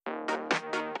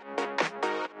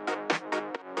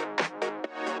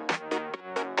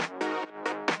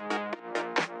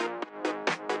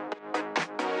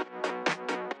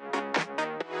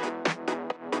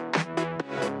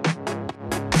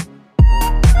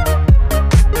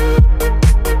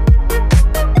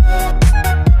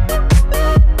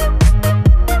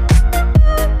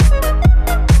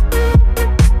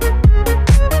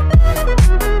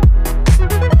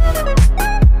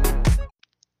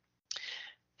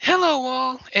Hello,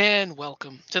 all, and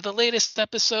welcome to the latest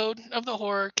episode of the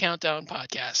Horror Countdown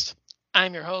podcast.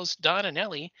 I'm your host, Don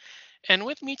Anelli, and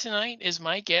with me tonight is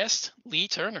my guest, Lee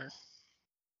Turner.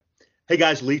 Hey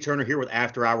guys, Lee Turner here with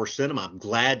After Hour Cinema. I'm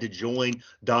glad to join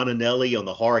Don Anelli on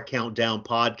the Horror Countdown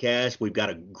podcast. We've got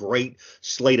a great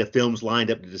slate of films lined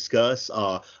up to discuss.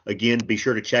 Again, be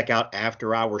sure to check out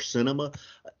After Hour Cinema.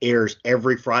 Airs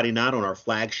every Friday night on our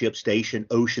flagship station,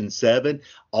 Ocean 7.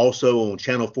 Also on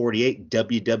Channel 48,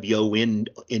 WWON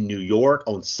in New York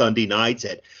on Sunday nights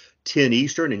at 10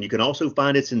 Eastern. And you can also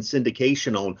find us in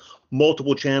syndication on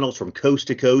multiple channels from coast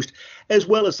to coast, as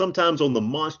well as sometimes on the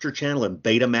Monster Channel and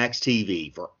Betamax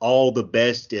TV for all the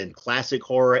best in classic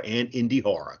horror and indie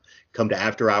horror. Come to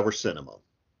After Hour Cinema.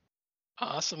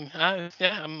 Awesome.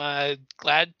 Yeah, I'm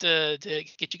glad to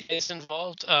get you guys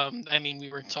involved. I mean,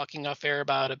 we were talking off air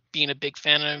about being a big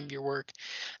fan of your work.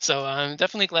 So I'm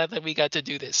definitely glad that we got to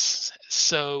do this.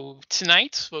 So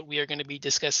tonight, what we are going to be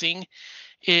discussing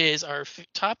is our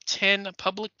top 10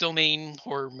 public domain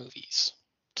horror movies.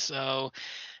 So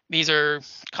these are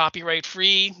copyright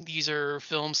free. These are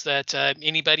films that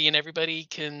anybody and everybody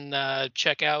can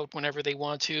check out whenever they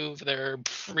want to. They're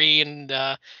free and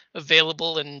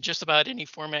available in just about any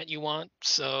format you want.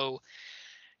 So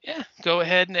yeah, go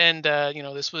ahead and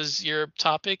this was your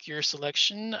topic, your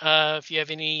selection. If you have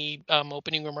any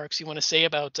opening remarks you want to say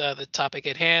about the topic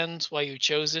at hand, why you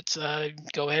chose it,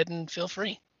 go ahead and feel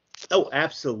free. Oh,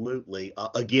 absolutely.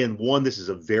 Again, this is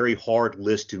a very hard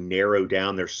list to narrow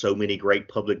down. There's so many great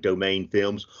public domain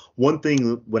films. One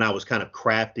thing when I was kind of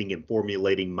crafting and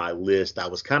formulating my list, I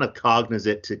was kind of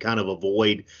cognizant to kind of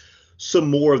avoid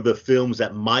some more of the films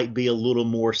that might be a little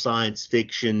more science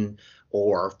fiction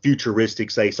or futuristic,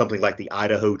 say something like the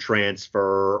Idaho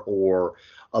Transfer or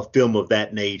a film of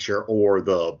that nature, or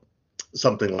the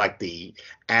something like the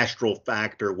Astral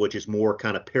Factor, which is more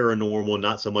kind of paranormal,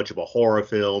 not so much of a horror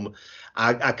film.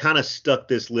 I kind of stuck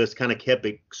this list, kind of kept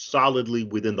it solidly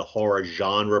within the horror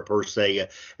genre per se,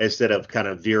 instead of kind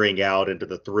of veering out into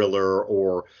the thriller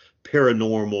or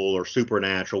paranormal or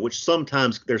supernatural, which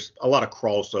sometimes there's a lot of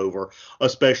crossover,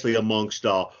 especially amongst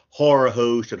horror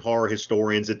hosts and horror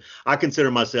historians. And I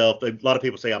consider myself, a lot of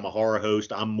people say I'm a horror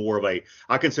host.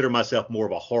 I consider myself more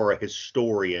of a horror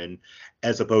historian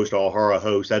as opposed to a horror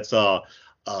host. That's a,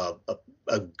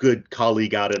 a good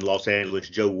colleague out in Los Angeles,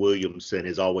 Joe Williamson,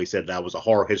 has always said that I was a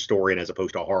horror historian as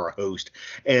opposed to a horror host.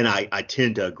 And I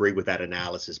tend to agree with that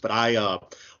analysis. But I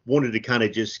wanted to kind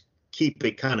of just keep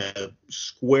it kind of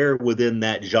square within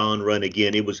that genre. And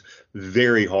again, it was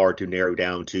very hard to narrow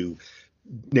down to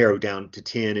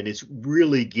 10, and it's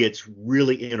really gets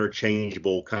really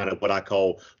interchangeable, kind of what I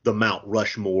call the Mount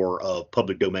Rushmore of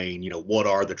public domain. What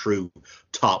are the true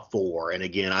top four? And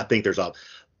again, I think there's a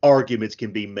arguments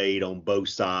can be made on both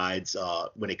sides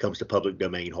when it comes to public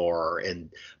domain horror.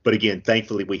 But again,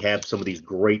 thankfully we have some of these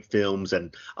great films,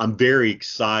 and I'm very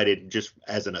excited, just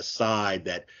as an aside,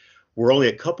 that we're only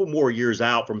a couple more years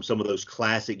out from some of those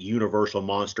classic Universal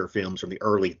monster films from the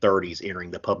early 30s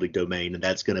entering the public domain, and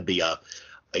that's going to be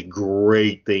a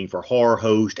great thing for horror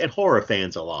hosts and horror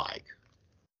fans alike.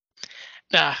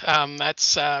 Yeah,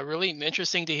 that's really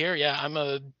interesting to hear. Yeah,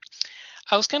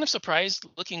 I was kind of surprised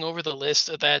looking over the list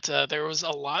that there was a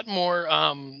lot more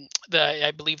that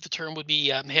I believe the term would be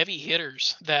heavy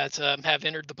hitters that have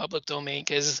entered the public domain,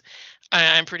 because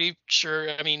I'm pretty sure,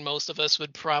 I mean, most of us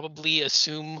would probably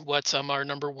assume what our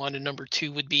number one and number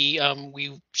two would be.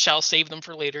 We shall save them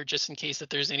for later just in case that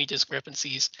there's any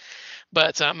discrepancies.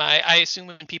 But I assume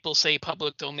when people say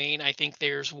public domain, I think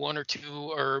there's one or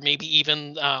two or maybe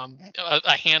even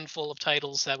a handful of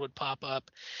titles that would pop up.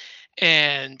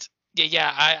 And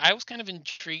yeah, I was kind of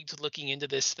intrigued looking into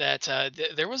this, that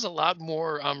there was a lot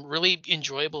more really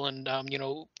enjoyable and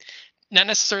not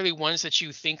necessarily ones that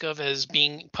you think of as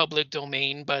being public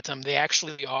domain, but they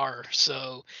actually are.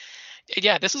 So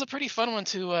yeah, this is a pretty fun one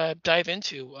to dive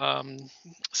into.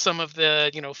 Some of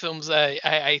the films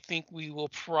I think we will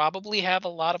probably have a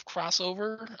lot of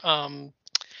crossover.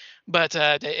 But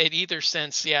in either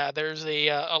sense, yeah, there's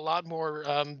a lot more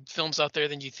films out there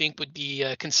than you think would be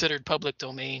considered public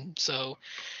domain. So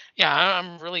yeah,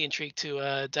 I'm really intrigued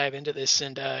to dive into this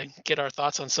and get our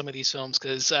thoughts on some of these films,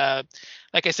 because,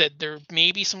 like I said, there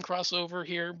may be some crossover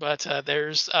here, but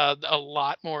there's a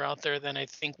lot more out there than I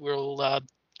think we'll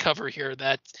cover here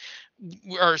that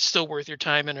are still worth your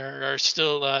time and are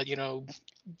still,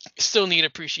 still need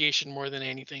appreciation more than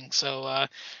anything. So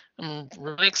I'm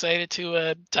really excited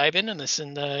to dive into this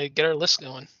and get our list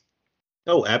going.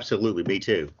 Oh, absolutely. Me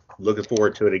too. Looking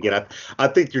forward to it again. I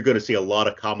think you're going to see a lot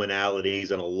of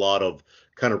commonalities and a lot of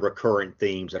kind of recurrent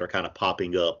themes that are kind of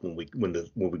popping up when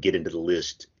we get into the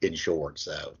list in short.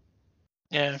 So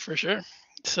Yeah, for sure.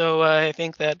 So I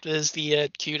think that is the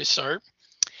cue to start.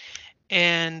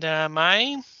 And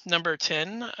my number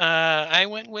 10, I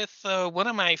went with one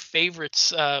of my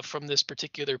favorites from this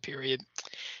particular period.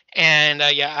 And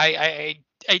yeah,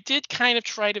 I did kind of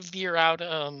try to veer out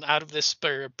of this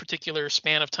particular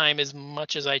span of time as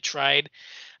much as I tried,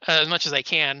 as much as I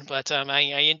can. But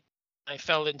I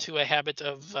fell into a habit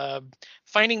of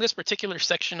finding this particular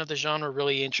section of the genre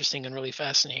really interesting and really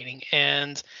fascinating.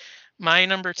 And my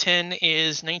number 10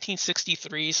 is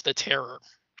 1963's The Terror.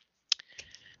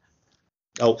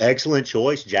 oh, excellent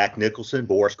choice. Jack Nicholson,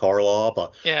 Boris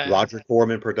Karloff, Yeah. Roger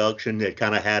Corman production. It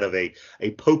kind of had of a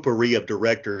potpourri of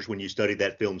directors when you study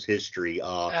that film's history.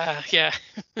 Yeah.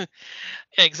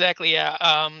 Exactly. Yeah.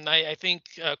 I think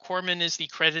Corman is the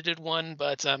credited one,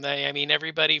 but I mean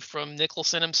everybody from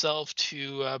Nicholson himself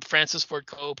to Francis Ford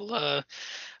Coppola.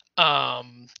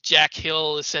 Jack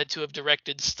Hill is said to have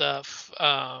directed stuff.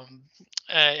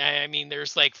 I mean,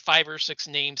 there's like five or six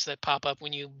names that pop up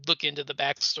when you look into the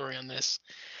backstory on this.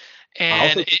 I And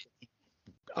also, it,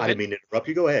 Go I didn't ahead. mean to interrupt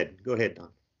you. Go ahead. Go ahead, Don.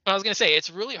 I was gonna say it's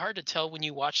really hard to tell when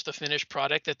you watch the finished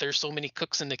product that there's so many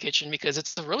cooks in the kitchen because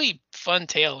it's a really fun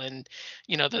tale, and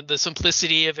the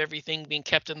simplicity of everything being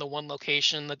kept in the one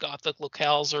location. The gothic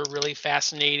locales are really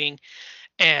fascinating,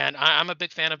 and I'm a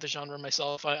big fan of the genre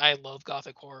myself. I love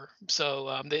gothic horror,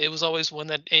 so it was always one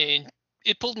that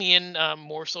it pulled me in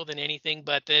more so than anything.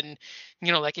 But then,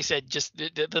 like I said, just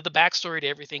the backstory to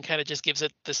everything kind of just gives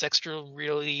it this extra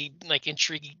really like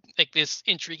intriguing, like this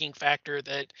intriguing factor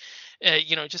that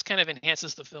just kind of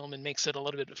enhances the film and makes it a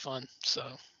little bit of fun. So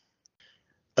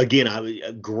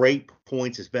Again, great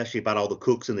points, especially about all the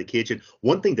cooks in the kitchen.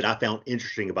 One thing that I found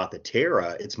interesting about the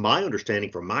Terra, it's my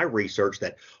understanding from my research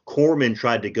that Corman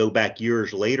tried to go back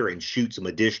years later and shoot some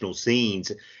additional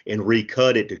scenes and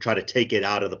recut it to try to take it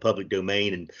out of the public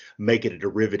domain and make it a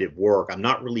derivative work. I'm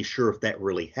not really sure if that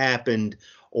really happened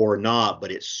or not,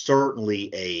 but it's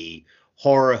certainly a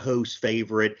horror host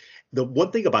favorite. The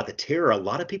one thing about the Terra, a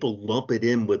lot of people lump it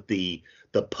in with the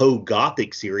Poe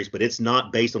Gothic series, but it's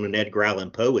not based on an Edgar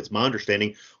Allan Poe. It's my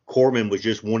understanding Corman was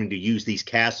just wanting to use these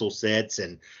castle sets,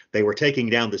 and they were taking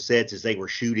down the sets as they were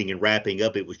shooting and wrapping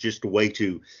up. It was just a way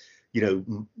to,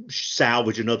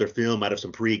 salvage another film out of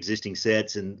some pre-existing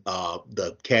sets and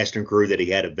the cast and crew that he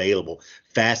had available.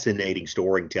 Fascinating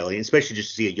storytelling, especially just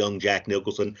to see a young Jack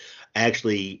Nicholson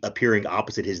actually appearing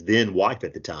opposite his then wife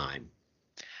at the time.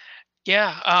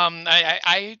 yeah,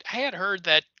 I had heard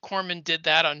that Corman did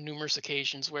that on numerous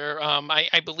occasions. Where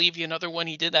I believe another one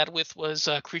he did that with was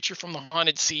Creature from the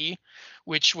Haunted Sea,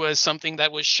 which was something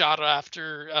that was shot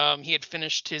after he had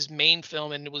finished his main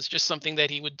film, and it was just something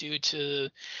that he would do to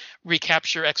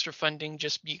recapture extra funding,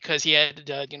 just because he had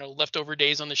leftover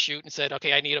days on the shoot and said,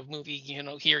 okay, I need a movie,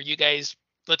 here, you guys,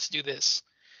 let's do this.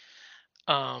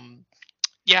 Um,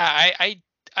 yeah,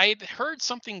 I'd heard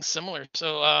something similar,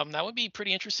 so that would be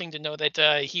pretty interesting to know that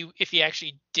if he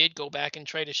actually did go back and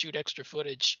try to shoot extra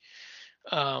footage.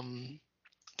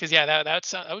 Because yeah,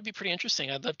 that would be pretty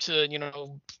interesting. I'd love to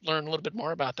learn a little bit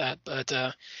more about that. But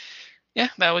yeah,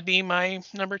 that would be my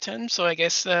number 10. So I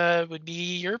guess would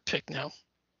be your pick now.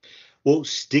 Well,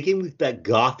 sticking with that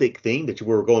gothic theme that you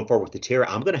were going for with the Terror,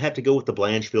 I'm going to have to go with the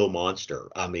Blancheville Monster.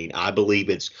 I mean, I believe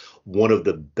it's one of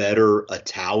the better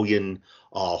Italian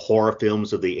horror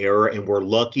films of the era, and we're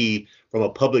lucky from a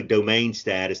public domain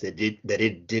status that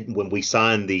it didn't when we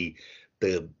signed the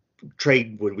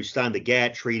trade when we signed the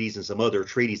GATT treaties and some other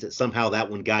treaties that somehow that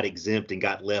one got exempt and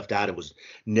got left out and was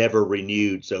never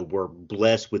renewed. So we're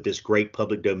blessed with this great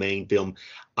public domain film.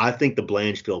 I think the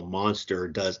Blancheville Monster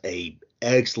does a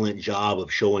excellent job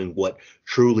of showing what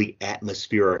truly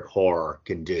atmospheric horror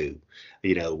can do,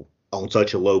 on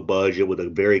such a low budget with a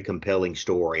very compelling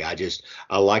story.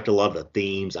 I liked a lot of the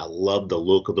themes. I love the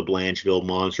look of the Blancheville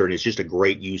Monster, and it's just a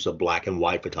great use of black and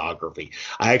white photography.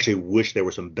 I actually wish there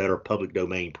were some better public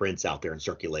domain prints out there in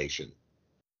circulation.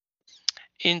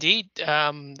 Indeed,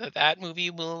 that movie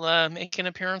will make an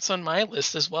appearance on my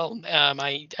list as well.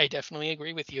 I definitely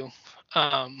agree with you.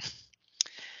 Um,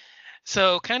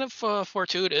 So kind of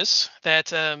fortuitous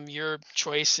that your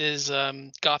choice is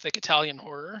Gothic Italian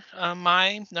horror.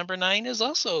 My number 9 is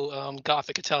also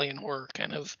Gothic Italian horror.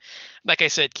 Kind of, like I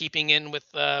said, keeping in with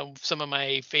some of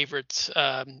my favorites,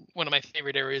 one of my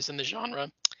favorite areas in the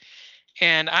genre.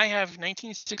 And I have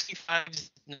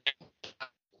 1965's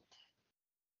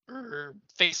or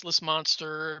Faceless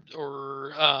Monster,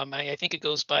 or I think it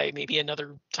goes by maybe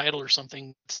another title or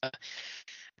something.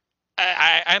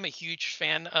 I'm a huge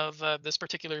fan of this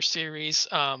particular series.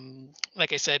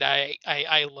 Like I said,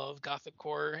 I love Gothic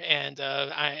horror, and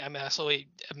I'm also a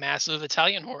massive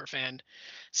Italian horror fan.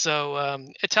 So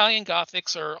Italian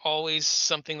Gothics are always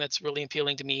something that's really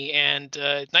appealing to me, and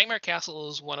Nightmare Castle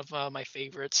is one of my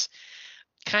favorites.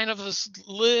 Kind of a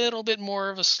little bit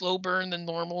more of a slow burn than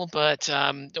normal, but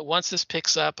once this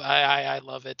picks up, I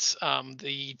love it.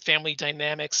 The family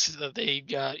dynamics,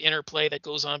 the interplay that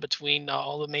goes on between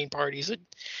all the main parties,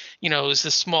 is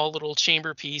this small little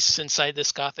chamber piece inside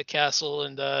this Gothic castle,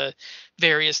 and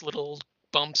various little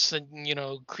bumps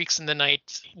and creaks in the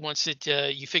night. Once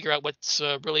you figure out what's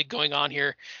really going on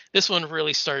here, this one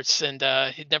really starts, and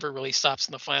it never really stops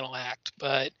in the final act.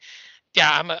 But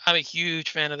yeah, I'm a huge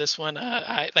fan of this one.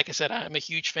 Like I said, I'm a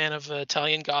huge fan of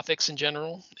Italian Gothics in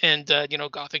general, and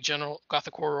Gothic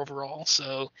horror overall.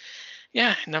 So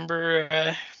yeah,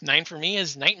 number 9 for me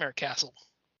is Nightmare Castle.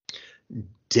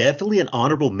 Definitely an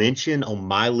honorable mention on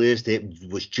my list. It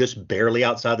was just barely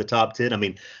outside the top 10. I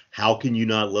mean, how can you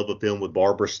not love a film with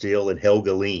Barbara Steele and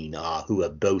Helga Leen, who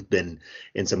have both been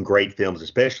in some great films,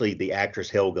 especially the actress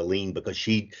Helga Leen, because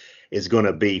she is going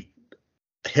to be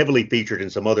heavily featured in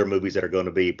some other movies that are going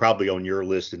to be probably on your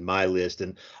list and my list.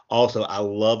 And also, I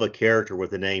love a character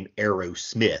with the name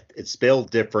Aerosmith. It's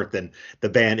spelled different than the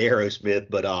band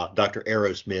Aerosmith, but Dr.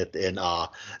 Aerosmith in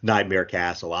Nightmare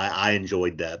Castle. I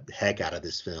enjoyed the heck out of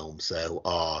this film.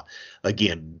 So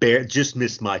again, just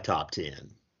missed my top 10.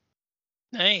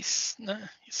 Nice.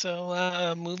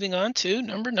 So moving on to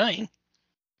number 9.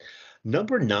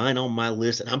 Number 9 on my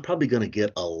list, and I'm probably going to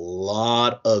get a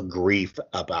lot of grief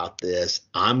about this.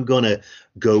 I'm going to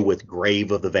go with Grave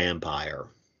of the Vampire.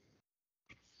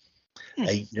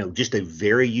 Just a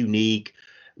very unique,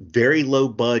 very low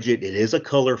budget. It is a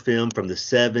color film from the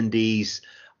 70s.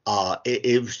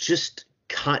 It was just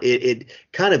it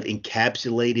kind of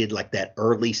encapsulated like that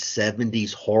early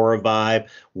 70s horror vibe.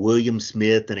 William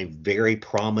Smith in a very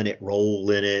prominent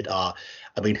role in it. I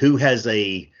mean, who has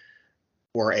a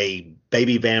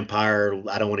baby vampire,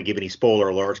 I don't want to give any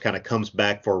spoiler alerts, kind of comes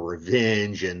back for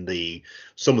revenge, and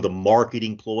some of the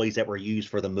marketing ploys that were used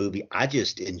for the movie, I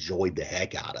just enjoyed the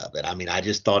heck out of it. I mean, I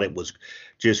just thought it was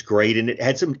just great, and it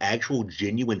had some actual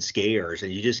genuine scares,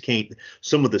 and you just can't,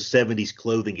 some of the 70s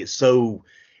clothing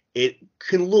it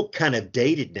can look kind of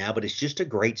dated now, but it's just a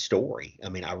great story. I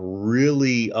mean, I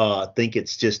really think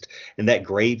it's just, in that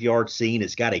graveyard scene,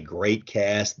 it's got a great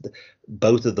cast.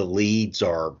 Both of the leads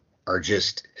are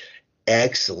just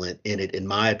excellent in it, in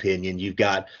my opinion. You've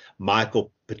got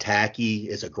Michael Pataki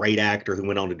is a great actor who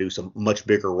went on to do some much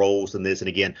bigger roles than this. And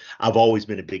again, I've always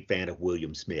been a big fan of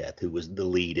William Smith, who was the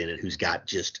lead in it, who's got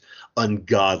just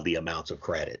ungodly amounts of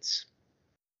credits.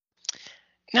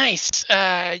 Nice.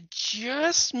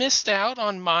 Just missed out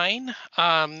on mine.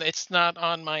 It's not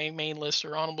on my main list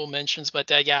or honorable mentions, but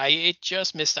yeah, it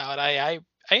just missed out. I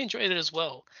enjoyed it as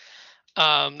well.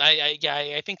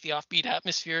 I think the offbeat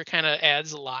atmosphere kind of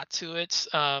adds a lot to it.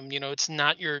 It's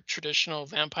not your traditional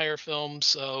vampire film,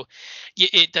 so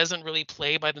it doesn't really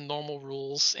play by the normal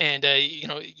rules. And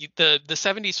the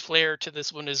 70s flair to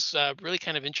this one is really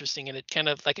kind of interesting, and it kind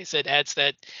of, like I said, adds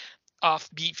that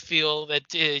offbeat feel that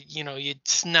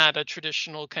it's not a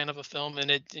traditional kind of a film,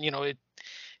 and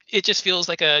it just feels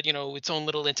like a its own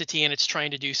little entity, and it's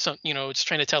trying to do some it's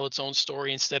trying to tell its own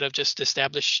story instead of just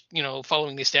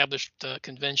following the established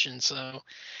convention. So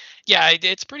yeah,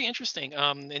 it's pretty interesting,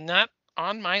 and not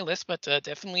on my list, but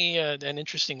definitely an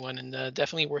interesting one, and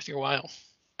definitely worth your while.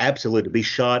 Absolutely. To be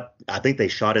shot, I think they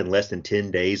shot in less than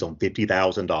 10 days on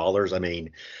 $50,000. I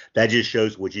mean, that just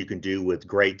shows what you can do with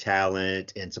great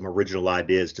talent and some original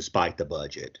ideas despite the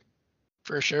budget.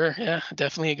 For sure, yeah,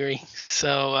 definitely agree.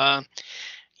 So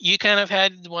you kind of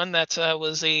had one that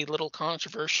was a little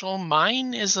controversial. My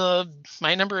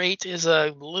number 8 is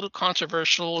a little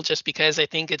controversial, just because I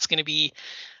think it's going to be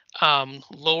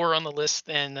lower on the list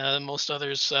than most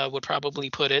others would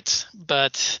probably put it.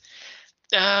 But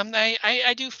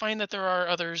I do find that there are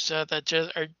others that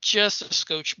are just a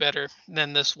scotch better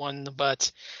than this one.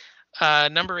 But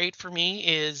number 8 for me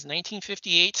is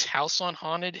 1958 House on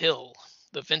Haunted Hill,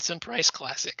 the Vincent Price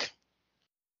classic.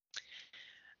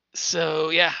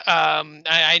 So yeah,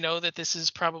 I know that this is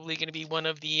probably going to be one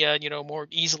of the more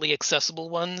easily accessible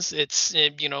ones. It's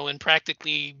in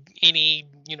practically any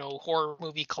horror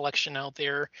movie collection out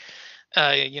there.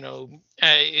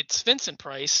 It's Vincent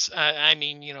Price. I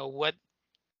mean,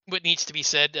 what needs to be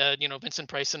said? Vincent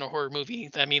Price in a horror movie.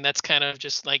 I mean, that's kind of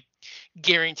just like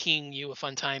guaranteeing you a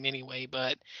fun time anyway.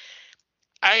 But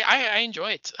I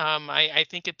enjoy it. I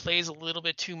think it plays a little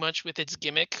bit too much with its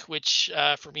gimmick, which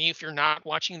for me, if you're not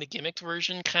watching the gimmicked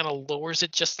version, kind of lowers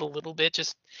it just a little bit.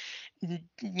 Just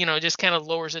just kind of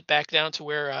lowers it back down to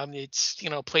where its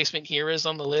placement here is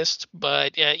on the list.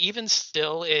 But even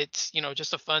still, it's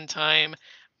just a fun time,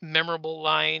 memorable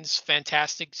lines,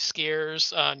 fantastic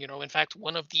scares. In fact,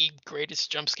 one of the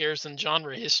greatest jump scares in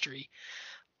genre history.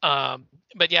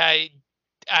 But yeah,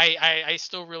 I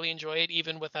still really enjoy it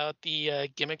even without the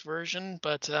gimmick version.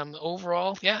 But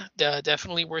overall, yeah,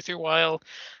 definitely worth your while.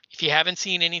 If you haven't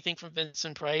seen anything from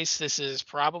Vincent Price, this is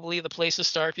probably the place to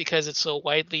start because it's so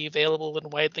widely available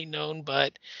and widely known.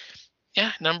 But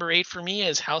yeah, number 8 for me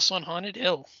is House on Haunted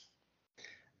Hill.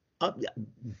 Yeah,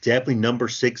 definitely number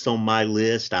 6 on my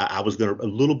list. I was going to a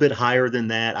little bit higher than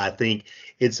that. I think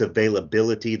its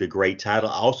availability, the great title.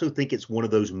 I also think it's one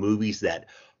of those movies that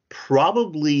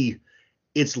probably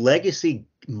its legacy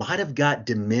might have got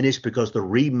diminished because the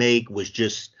remake was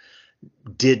just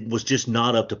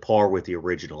not up to par with the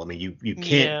original. I mean, you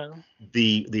can't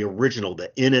Yeah. the original,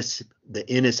 the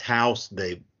Ennis house,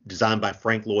 the designed by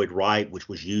Frank Lloyd Wright, which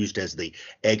was used as the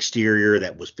exterior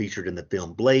that was featured in the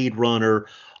film Blade Runner,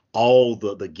 all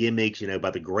the gimmicks, by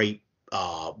the great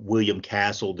William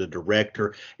Castle, the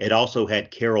director. It also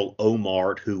had Carol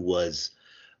Omart, who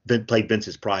played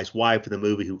Vincent Price's wife in the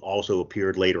movie, who also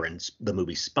appeared later in the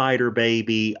movie Spider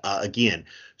Baby. Again,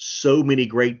 so many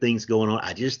great things going on.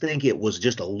 I just think it was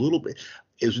just a little bit.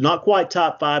 It was not quite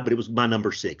top 5, but it was my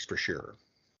number 6 for sure.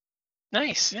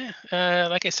 Nice. Yeah.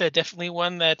 Like I said, definitely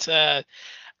one that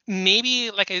maybe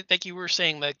like you were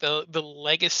saying, like the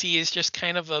legacy is just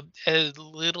kind of a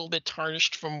little bit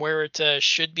tarnished from where it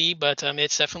should be, but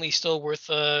it's definitely still worth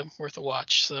a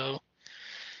watch. So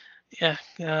yeah,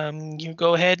 you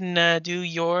go ahead and do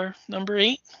your number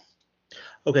 8.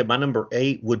 Okay, my number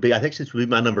 8 would be. I think this would be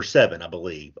my number 7, I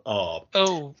believe.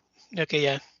 Oh, okay,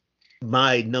 yeah.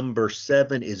 My number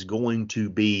 7 is going to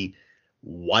be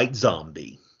White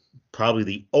Zombie, probably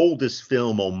the oldest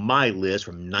film on my list,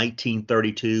 from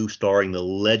 1932, starring the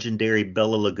legendary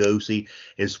Bela Lugosi.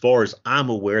 As far as I'm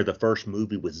aware, the first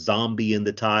movie with zombie in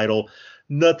the title.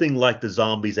 Nothing like the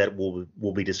zombies that will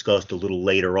be discussed a little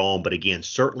later on, but again,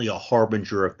 certainly a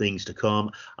harbinger of things to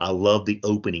come. I love the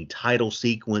opening title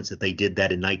sequence that they did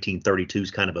that in 1932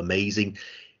 is kind of amazing.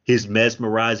 His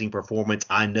mesmerizing performance.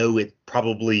 I know it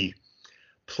probably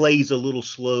plays a little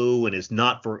slow and it's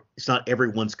not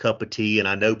everyone's cup of tea. And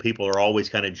I know people are always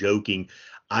kind of joking.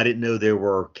 I didn't know there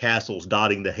were castles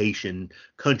dotting the Haitian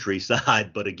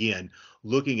countryside, but again,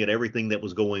 looking at everything that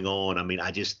was going on, I mean,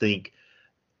 I just think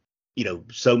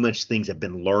so much things have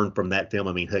been learned from that film.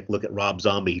 I mean, heck, look at Rob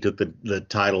Zombie. He took the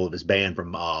title of his band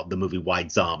from the movie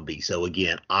White Zombie. So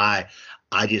again, I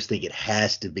just think it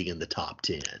has to be in the top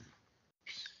 10.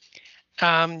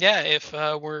 Yeah, if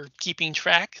we're keeping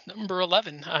track, number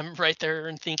 11, I'm right there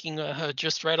and thinking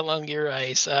just right along your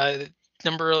eyes.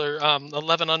 Number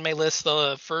 11 on my list,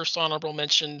 the first honorable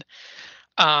mention.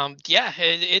 Yeah,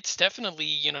 it's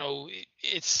definitely,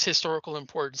 its historical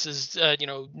importance is,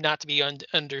 not to be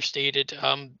understated.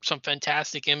 Some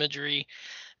fantastic imagery,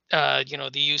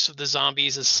 the use of the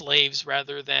zombies as slaves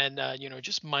rather than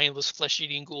just mindless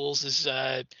flesh-eating ghouls is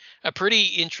a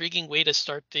pretty intriguing way to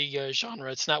start the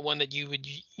genre. It's not one that you would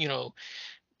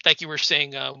like you were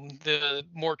saying, the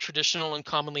more traditional and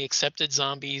commonly accepted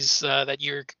zombies that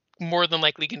you're more than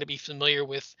likely going to be familiar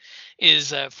with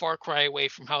is a far cry away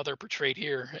from how they're portrayed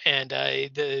here, and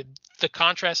the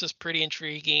contrast is pretty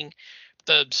intriguing.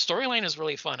 The storyline is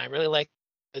really fun. I really like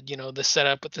the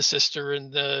setup with the sister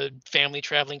and the family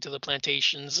traveling to the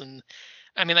plantations. And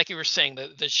I mean, like you were saying,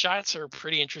 the shots are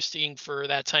pretty interesting for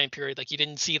that time period. Like you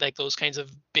didn't see like those kinds of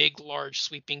big, large,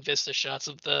 sweeping vista shots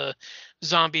of the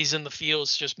zombies in the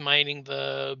fields just mining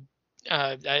the.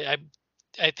 Uh, I, I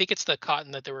I think it's the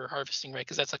cotton that they were harvesting, right?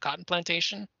 Because that's a cotton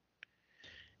plantation.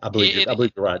 I It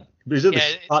believe you're right. Is it yeah,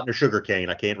 the cotton or sugar cane?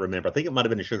 I can't remember. I think it might have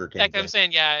been a sugar cane like I'm thing.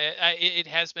 saying, yeah, it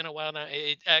has been a while now.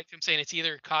 I'm saying it's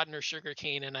either cotton or sugar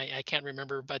cane, and I can't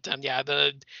remember. But yeah,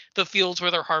 the fields where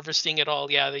they're harvesting it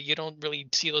all, yeah, you don't really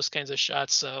see those kinds of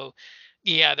shots. So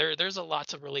yeah, there's a lot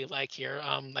to really like here.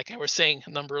 Like I was saying,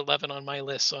 number 11 on my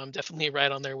list, so I'm definitely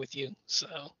right on there with you. So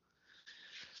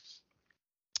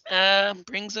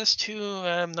brings us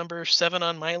to number 7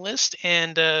 on my list,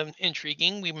 and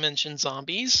intriguing. We mentioned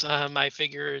zombies. I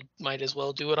figured might as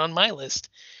well do it on my list.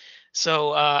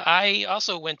 So I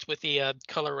also went with the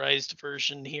colorized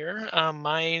version here.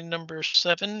 My number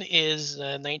 7 is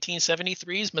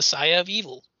 1973's Messiah of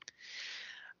Evil.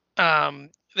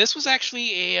 This was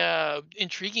actually a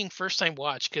intriguing first time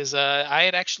watch because I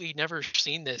had actually never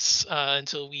seen this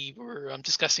until we were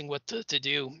discussing what to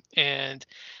do, and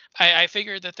I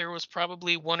figured that there was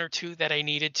probably one or two that I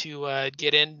needed to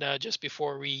get in just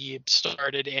before we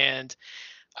started, and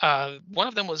one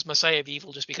of them was Messiah of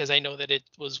Evil, just because I know that it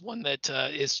was one that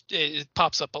it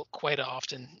pops up quite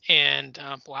often, and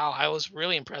wow, I was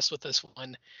really impressed with this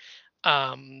one.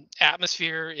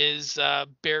 Atmosphere is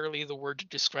barely the word to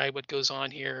describe what goes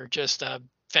on here. Just a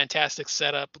fantastic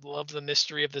setup. Love the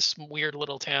mystery of this weird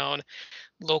little town.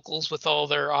 Locals with all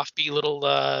their offbeat little,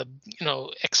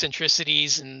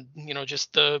 eccentricities, and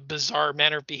just the bizarre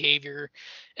manner of behavior.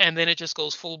 And then it just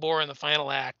goes full bore in the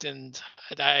final act. And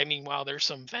I mean, wow, there's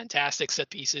some fantastic set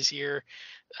pieces here.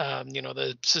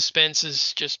 The suspense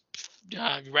is just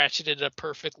ratcheted up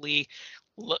perfectly.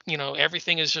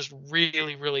 Everything is just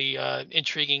really, really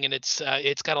intriguing, and it's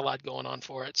got a lot going on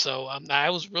for it. So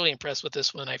I was really impressed with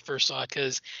this when I first saw it,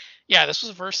 because yeah, this was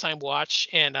a first time watch,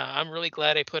 and I'm really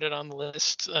glad I put it on the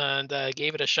list and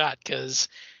gave it a shot, because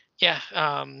yeah,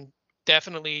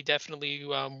 definitely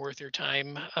worth your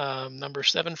time. Number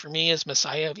 7 for me is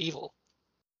Messiah of Evil.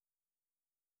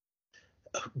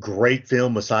 Great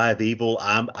film, Messiah of Evil.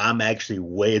 I'm actually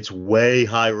it's way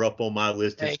higher up on my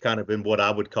list. It's I, kind of in what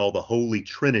I would call the holy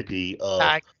trinity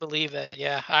I can believe that.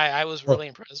 Yeah, I was of, really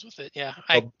impressed with it. Yeah,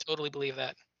 I of totally believe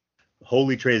that.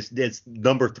 Holy Trinity. It's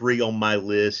number three on my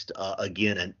list.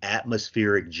 Again, an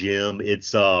atmospheric gem.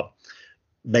 It's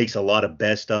makes a lot of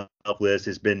best of lists.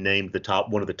 It's been named the top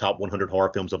one of the top 100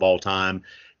 horror films of all time,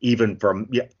 even from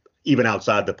yeah, even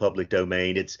outside the public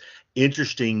domain. It's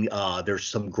interesting. There's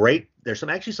some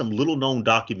actually some little known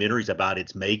documentaries about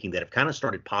its making that have kind of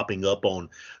started popping up on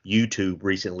YouTube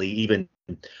recently. Even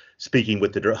speaking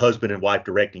with the husband and wife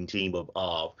directing team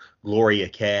of Gloria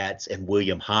Katz and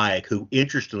William Hayek, who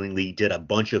interestingly did a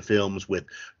bunch of films with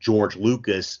George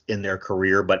Lucas in their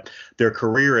career, but their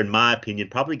career, in my opinion,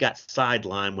 probably got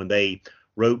sidelined when they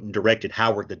wrote and directed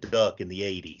Howard the Duck in the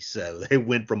 80s. So they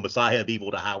went from Messiah of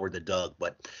Evil to Howard the Duck.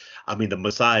 But I mean, the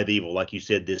Messiah of Evil, like you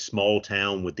said, this small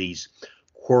town with these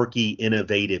quirky,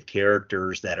 innovative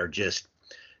characters that are just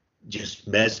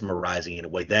mesmerizing in a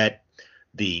way that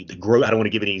I don't want to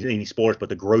give any spoilers, but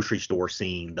the grocery store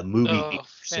scene, the movie Oh, theater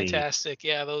scene, fantastic.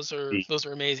 Yeah, those are the those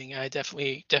are amazing. I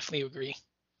definitely agree.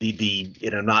 the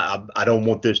and I don't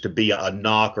want this to be a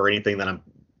knock or anything that I'm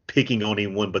picking on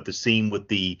anyone, but the scene with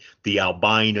the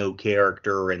albino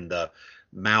character and the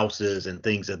mouses and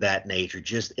things of that nature,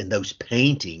 just in those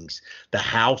paintings, the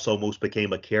house almost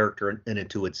became a character in and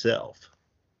to itself.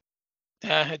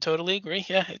 I totally agree.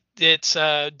 Yeah, it's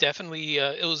definitely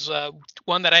it was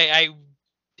one that I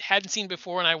hadn't seen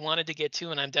before and I wanted to get to,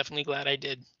 and I'm definitely glad I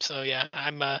did. So yeah,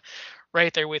 I'm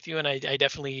right there with you, and I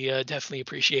definitely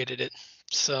appreciated it.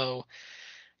 So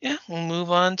yeah, we'll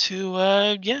move on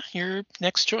to yeah, your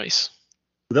next choice.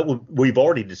 We've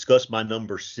already discussed my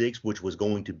number six, which was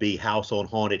going to be House on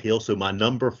Haunted Hill. So my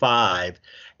number five,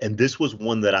 and this was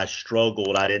one that I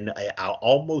struggled. I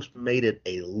almost made it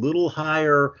a little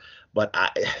higher, but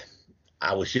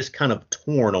I was just kind of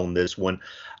torn on this one.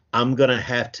 I'm gonna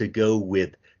have to go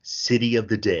with City of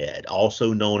the Dead,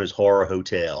 also known as Horror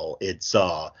Hotel. It's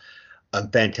a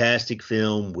fantastic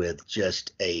film with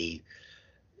just a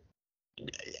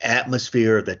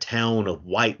atmosphere of the town of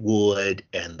Whitewood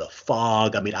and the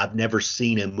fog. I mean, I've never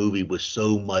seen a movie with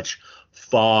so much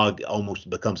fog almost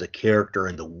becomes a character,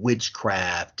 and the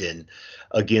witchcraft. And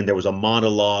again, there was a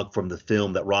monologue from the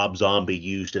film that Rob Zombie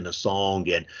used in a song,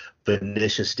 and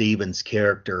Venetia Stevens'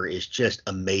 character is just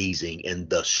amazing. And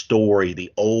the story,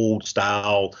 the old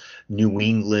style New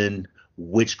England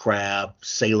witchcraft,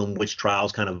 Salem witch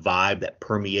trials kind of vibe that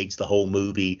permeates the whole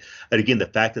movie. And again, the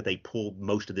fact that they pulled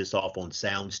most of this off on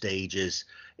sound stages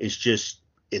is just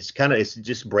it's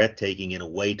just breathtaking in a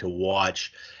way to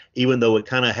watch, even though it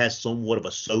kind of has somewhat of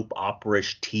a soap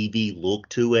opera-ish TV look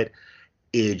to it.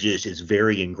 It just is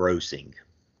very engrossing.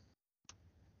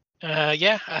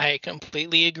 Yeah, I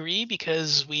completely agree,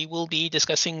 because we will be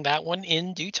discussing that one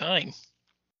in due time.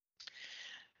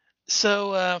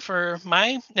 So for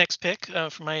my next pick,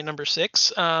 for my number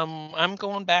 6, I'm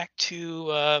going back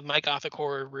to my gothic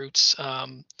horror roots,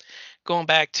 going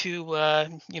back to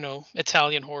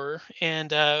Italian horror,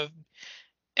 and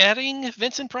adding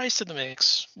Vincent Price to the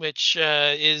mix, which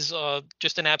is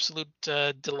just an absolute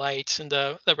delight, and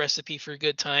the recipe for a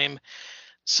good time.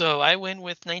 So I went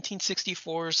with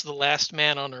 1964's The Last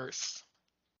Man on Earth.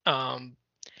 Um,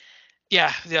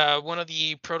 yeah, one of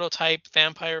the prototype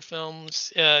vampire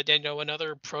films.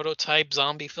 Another prototype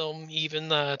zombie film, even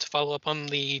to follow up on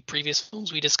the previous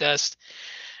films we discussed.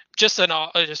 just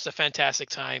a fantastic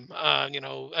time. An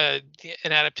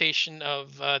adaptation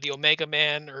of the Omega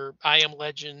Man or I Am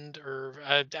Legend, or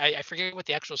I forget what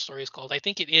the actual story is called. I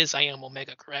think it is I Am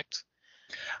Omega, correct?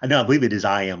 I know, I believe it is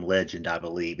I Am Legend. I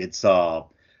believe it's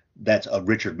that's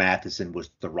Richard Matheson was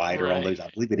the writer on Right. those. I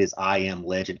believe it is I Am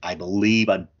Legend. I believe.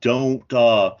 I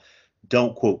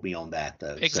don't quote me on that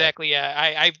though. So Exactly.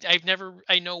 Yeah. I've never.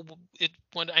 I know it.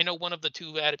 I know one of the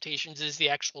two adaptations is the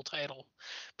actual title,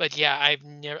 but yeah, I've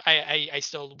never. I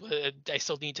still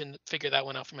need to figure that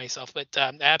one out for myself. But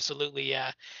absolutely,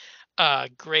 yeah.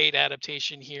 Great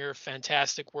adaptation here.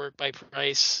 Fantastic work by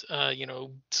Price.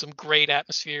 Some great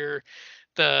atmosphere.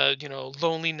 The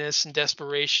loneliness and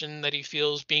desperation that he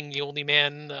feels being the only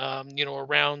man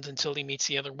around until he meets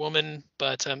the other woman.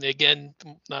 But again,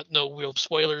 not no real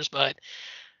spoilers, but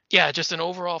yeah, just an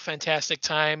overall fantastic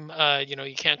time.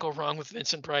 You can't go wrong with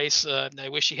Vincent Price. I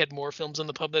wish he had more films in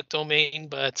the public domain,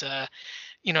 but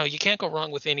you can't go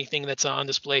wrong with anything that's on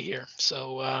display here.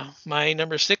 So my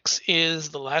number six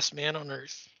is The Last Man on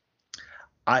Earth.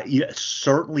 yeah,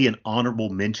 certainly an honorable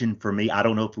mention for me. I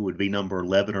don't know if it would be number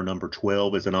 11 or number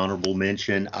 12 as an honorable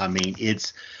mention. I mean,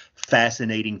 it's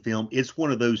fascinating film. It's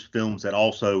one of those films that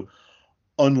also,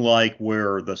 unlike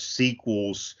where the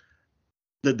sequels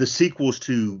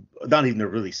to, not even the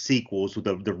really sequels,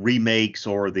 the remakes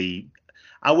or the,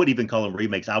 I wouldn't even call them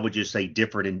remakes. I would just say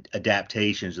different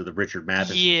adaptations of the Richard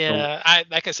Matheson story. Yeah, I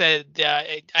like I said,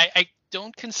 I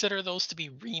don't consider those to be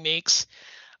remakes.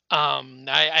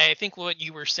 I think what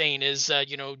you were saying is,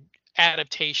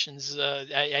 adaptations.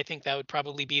 I think that would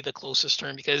probably be the closest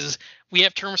term, because we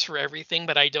have terms for everything,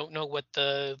 but I don't know what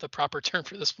the proper term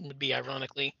for this one would be.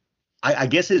 Ironically. I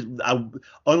guess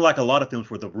unlike a lot of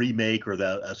films where the remake or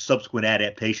the subsequent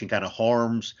adaptation kind of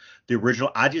harms the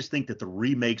original. I just think that the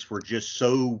remakes were just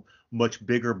so much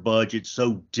bigger budget,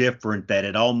 so different that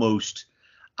it almost,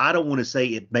 I don't want to say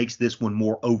it makes this one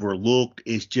more overlooked.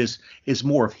 It's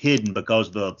more of hidden because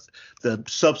the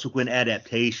subsequent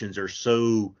adaptations are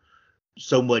so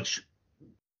much.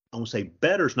 I won't say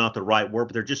better is not the right word,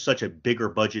 but they're just such a bigger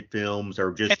budget films.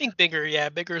 Or I just think bigger. Yeah,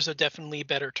 bigger is a definitely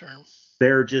better term.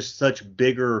 they're just such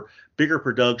bigger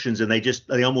productions, and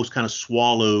they almost kind of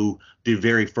swallow the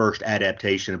very first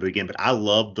adaptation of the beginning. But I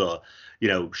love the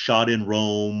shot in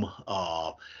Rome,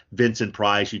 Vincent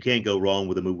Price. You can't go wrong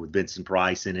with a movie with Vincent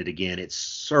Price in it. Again, it's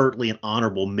certainly an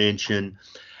honorable mention.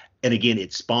 And again,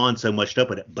 it spawned so much stuff.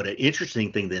 But an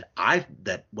interesting thing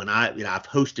that when I've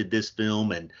hosted this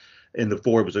film, and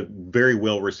before, it was a very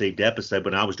well received episode.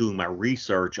 But I was doing my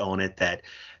research on it, that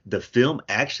the film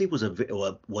actually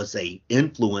was a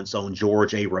influence on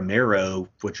George A. Romero,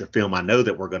 which a film I know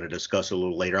that we're going to discuss a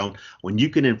little later on. When you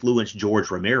can influence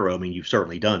George Romero, I mean, you've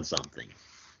certainly done something.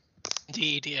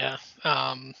 Indeed, yeah.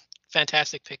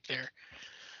 Fantastic pick there.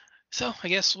 So I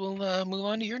guess we'll move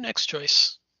on to your next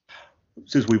choice.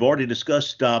 Since we've already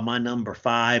discussed my number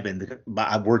five, and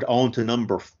we're on to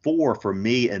number four for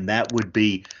me, and that would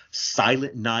be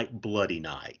Silent Night, Bloody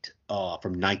Night,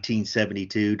 from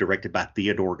 1972, directed by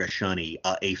Theodore Gashani,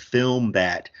 a film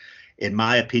that, in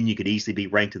my opinion, could easily be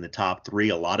ranked in the top three.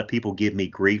 A lot of people give me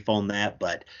grief on that,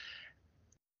 but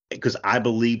because I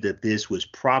believe that this was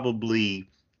probably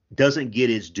doesn't get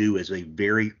its due as a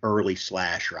very early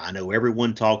slasher. I know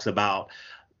everyone talks about,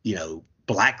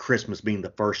 Black Christmas being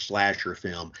the first slasher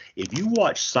film. If you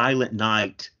watch Silent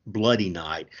Night, Bloody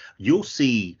Night, you'll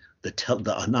see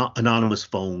the anonymous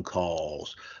phone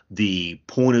calls, the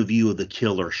point of view of the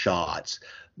killer shots,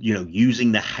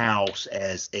 using the house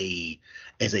as a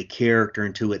character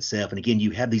into itself. And again,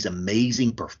 you have these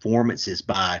amazing performances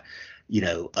by,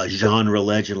 a genre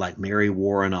legend like Mary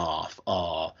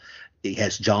Warrenoff. It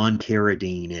has John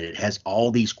Carradine in it. It has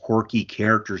all these quirky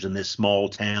characters in this small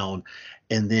town,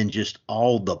 and then just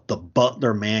all the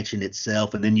Butler Mansion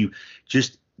itself, and then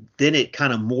then it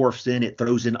kind of morphs in. It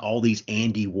throws in all these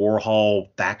Andy Warhol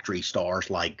factory stars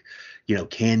like,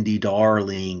 Candy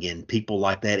Darling and people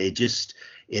like that. It just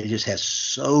has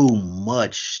so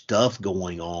much stuff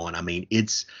going on. I mean,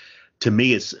 to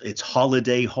me, it's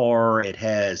holiday horror. It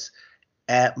has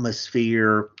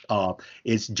atmosphere.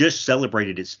 It's just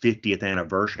celebrated its 50th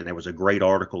anniversary. There was a great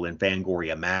article in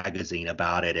Fangoria magazine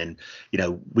about it, and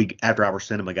we, after Our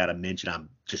Cinema got a mention, I'm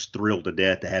just thrilled to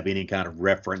death to have any kind of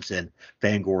reference in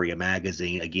Fangoria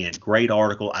magazine. Again, great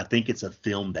article. I think it's a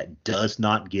film that does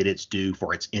not get its due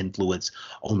for its influence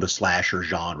on the slasher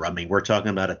genre. I mean, we're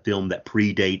talking about a film that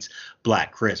predates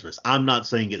Black Christmas. I'm not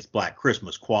saying it's Black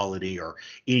Christmas quality or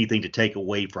anything to take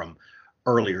away from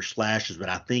earlier slashers, but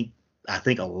I think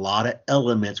a lot of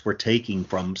elements were taking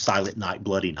from Silent Night,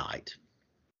 Bloody Night.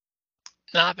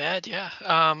 Not bad, yeah.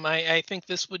 I think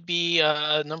this would be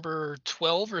number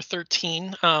 12 or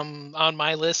 13 on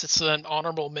my list. It's an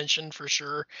honorable mention for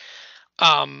sure.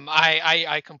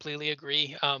 I completely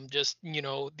agree. Just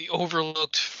the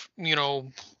overlooked,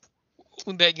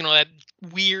 that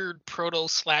weird proto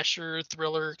slasher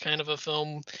thriller kind of a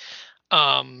film.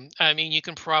 I mean, you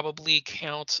can probably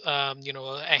count, a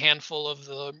handful of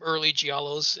the early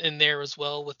giallos in there as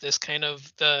well, with this kind of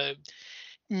the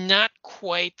not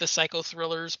quite the psycho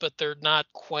thrillers, but they're not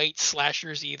quite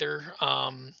slashers either.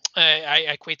 I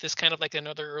equate this kind of like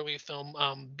another early film,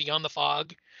 Beyond the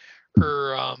Fog,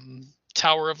 or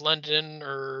Tower of London,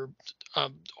 or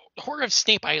um, Horror of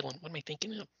Snape Island. What am I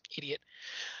thinking of? Idiot.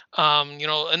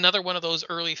 Another one of those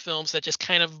early films that just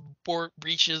kind of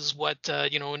reaches what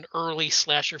an early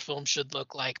slasher film should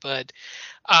look like. But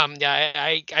yeah,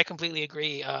 I completely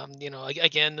agree.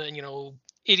 Again,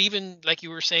 it even, like you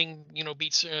were saying,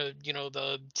 beats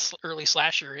the early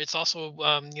slasher. It's also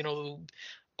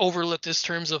overlooked as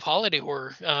terms of holiday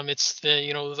horror. It's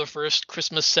the first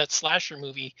Christmas set slasher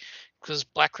movie, because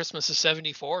Black Christmas is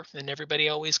 74, and everybody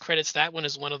always credits that one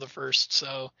as one of the first.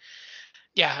 So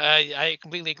yeah, I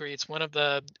completely agree. It's one of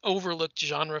the overlooked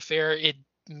genre fare. It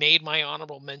made my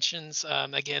honorable mentions.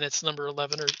 Again, it's number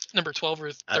 11 or number 12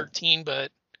 or I, 13,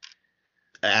 but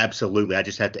Absolutely. I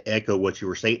just have to echo what you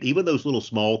were saying. Even those little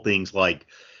small things, like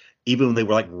even when they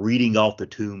were like reading off the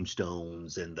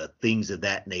tombstones and the things of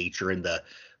that nature, and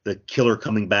the killer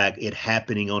coming back, it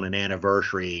happening on an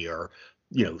anniversary, or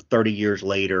 30 years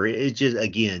later. It's just,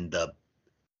 again, the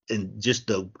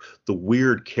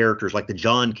weird characters, like the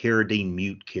John Carradine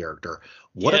mute character.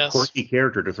 What a yes, quirky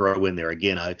character to throw in there.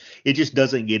 Again, it just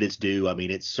doesn't get its due. I mean,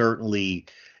 it certainly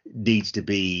needs to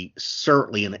be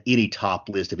certainly in any top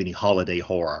list of any holiday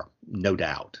horror, no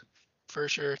doubt. for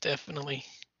sure, definitely.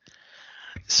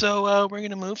 So we're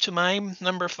gonna move to my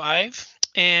number 5,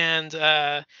 and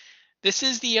this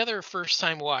is the other first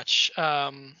time watch.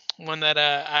 One that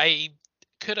I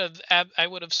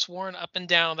would have sworn up and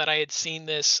down that I had seen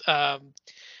this.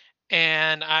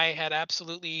 And I had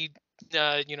absolutely,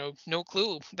 no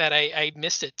clue that I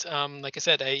missed it. Like I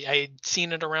said, I had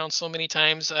seen it around so many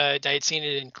times. I had seen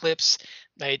it in clips.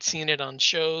 I had seen it on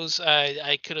shows.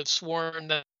 I could have sworn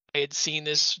that I had seen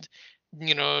this.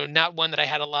 Not one that I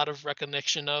had a lot of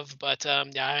recollection of, but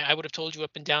yeah, I would have told you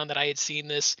up and down that I had seen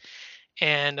this,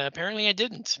 and apparently I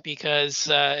didn't, because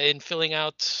in filling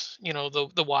out,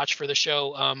 the watch for the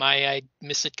show, I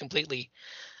missed it completely.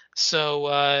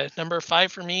 So number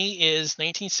 5 for me is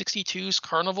 1962's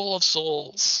Carnival of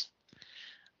Souls.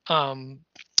 Um,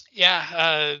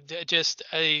 yeah, just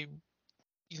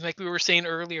like we were saying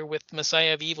earlier with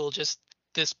Messiah of Evil, just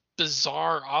this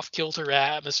bizarre off kilter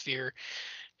atmosphere,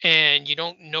 and you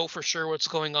don't know for sure what's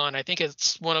going on. I think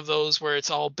it's one of those where it's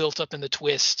all built up in the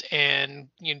twist, and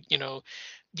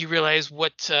you realize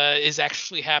what is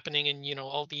actually happening, and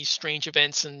all these strange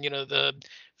events, and the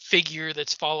figure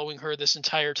that's following her this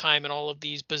entire time, and all of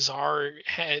these bizarre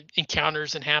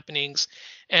encounters and happenings,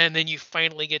 and then you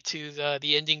finally get to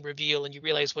the ending reveal, and you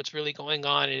realize what's really going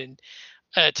on. And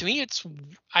to me,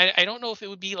 I don't know if it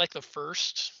would be like the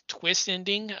first twist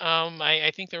ending.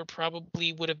 I think there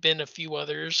probably would have been a few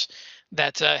others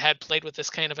that had played with this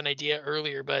kind of an idea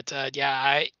earlier, but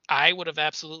yeah, I would have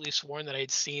absolutely sworn that I'd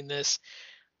seen this,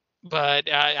 but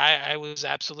I was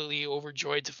absolutely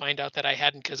overjoyed to find out that I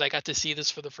hadn't, because I got to see this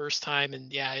for the first time,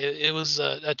 and yeah, it was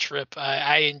a trip.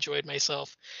 I enjoyed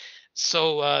myself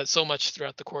so much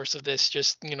throughout the course of this.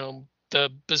 Just the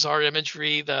bizarre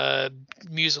imagery, the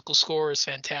musical score is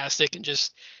fantastic, and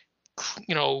just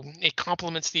it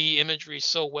complements the imagery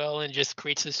so well, and just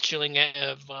creates this chilling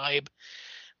vibe.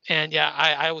 And yeah,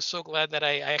 I was so glad that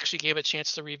I actually gave a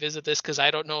chance to revisit this, because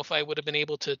I don't know if I would have been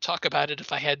able to talk about it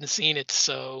if I hadn't seen it.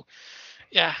 So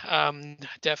yeah,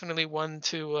 definitely one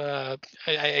to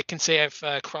I can say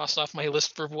I've crossed off my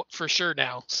list for sure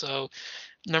now. So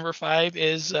number 5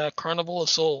 is Carnival of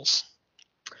Souls.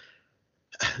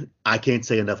 I can't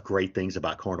say enough great things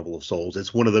about Carnival of Souls.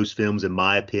 It's one of those films, in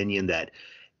my opinion, that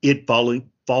it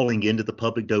falling into the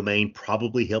public domain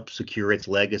probably helped secure its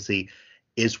legacy.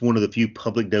 It's one of the few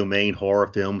public domain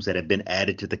horror films that have been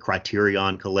added to the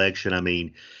Criterion collection. I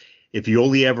mean, if you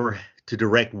only ever to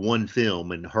direct one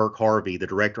film, and Herc Harvey, the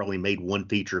director, only made one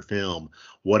feature film,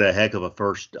 what a heck of a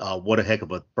first! What a heck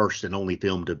of a first and only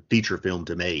feature film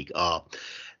to make.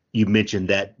 You mentioned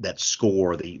that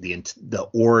score, the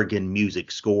Oregon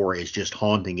music score is just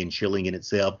haunting and chilling in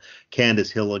itself.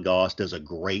 Candice Hilligoss does a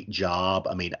great job.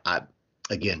 I mean,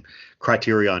 again,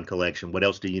 Criterion Collection. What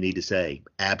else do you need to say?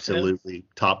 Yeah, Absolutely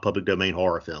top public domain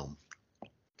horror film.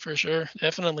 for sure,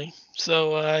 definitely.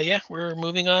 So yeah, we're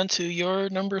moving on to your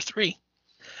number 3.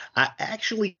 I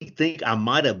actually think I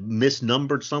might have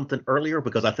misnumbered something earlier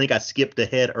because I think I skipped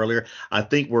ahead earlier. I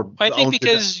think we're I think on to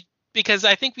the.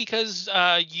 because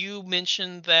you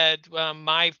mentioned that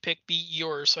my pick beat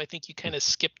yours, so I think you kind of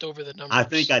skipped over the I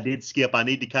think numbers. I did skip. I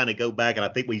need to kind of go back, and I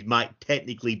think we might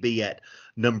technically be at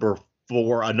number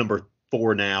number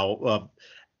 4 now.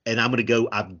 And I'm going to go.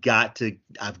 I've got to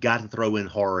throw in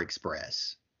Horror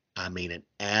Express. I mean, an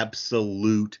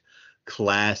absolute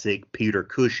classic. Peter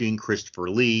Cushing, Christopher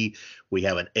Lee. We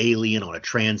have an alien on a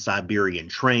Trans-Siberian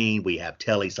train. We have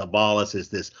Telly Savalas as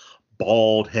this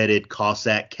bald-headed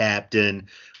Cossack captain.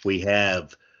 We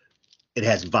have it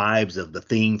has vibes of the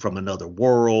thing from another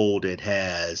world. It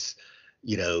has,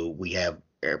 we have,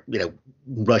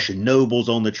 Russian nobles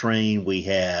on the train. We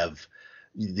have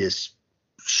this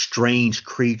strange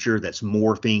creature that's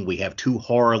morphing. We have two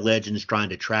horror legends trying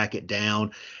to track it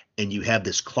down. And you have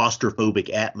this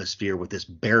claustrophobic atmosphere with this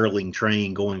barreling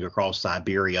train going across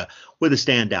Siberia with a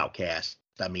standout cast.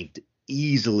 I mean,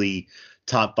 easily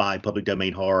top 5 public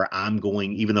domain horror.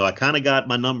 Even though I kind of got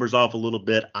my numbers off a little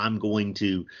bit, I'm going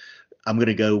to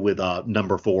go with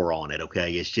number 4 on it.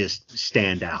 Okay. It's just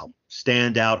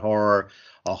standout horror,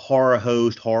 a horror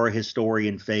host, horror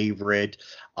historian favorite,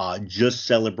 just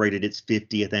celebrated its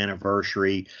 50th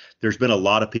anniversary. There's been a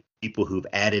lot of people who've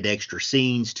added extra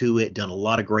scenes to it, done a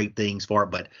lot of great things for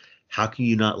it. But how can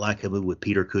you not like a movie with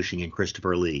Peter Cushing and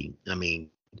Christopher Lee? I mean,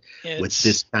 with this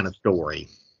It's kind of story.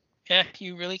 Yeah,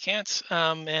 you really can't.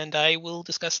 And I will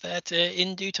discuss that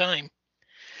in due time.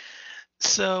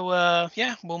 So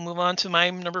yeah, we'll move on to my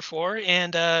number 4,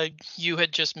 and you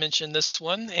had just mentioned this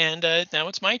one, and now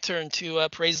it's my turn to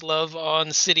praise love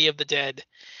on City of the Dead.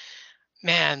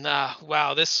 Man,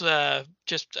 wow, this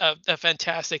just a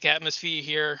fantastic atmosphere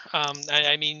here.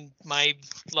 I mean, my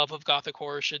love of gothic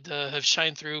horror should have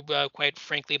shined through, quite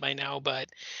frankly, by now. But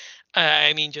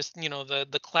I mean, just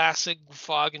the classic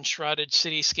fog enshrouded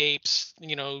cityscapes.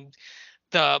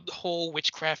 The whole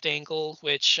witchcraft angle,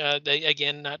 which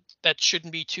again, not that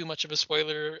shouldn't be too much of a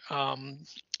spoiler.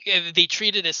 They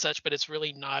treat it as such, but it's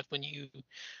really not when you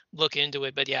look into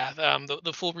it. But yeah,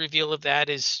 the full reveal of that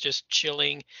is just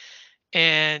chilling.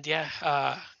 And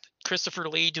yeah, Christopher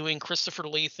Lee doing Christopher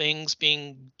Lee things,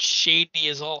 being shady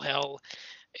as all hell.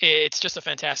 It's just a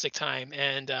fantastic time.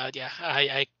 And yeah,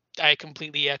 I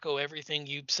completely echo everything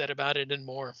you said about it and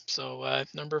more. So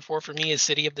number 4 for me is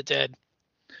City of the Dead.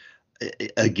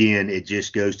 Again, it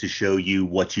just goes to show you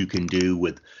what you can do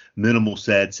with minimal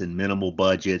sets and minimal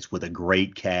budgets with a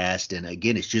great cast. And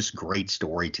again, it's just great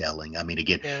storytelling. I mean,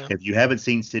 again, Yeah. if you haven't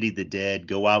seen City of the Dead,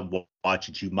 go out and watch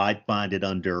it. You might find it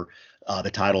under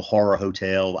the title Horror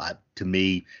Hotel. To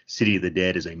me, City of the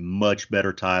Dead is a much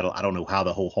better title. I don't know how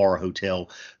the whole Horror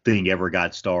Hotel thing ever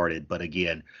got started, but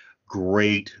again,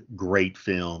 great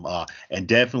film. And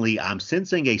definitely, I'm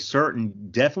sensing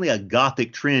definitely a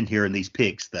gothic trend here in these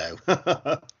picks, though.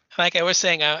 Like I was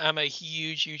saying, I'm a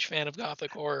huge fan of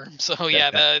gothic horror. So that,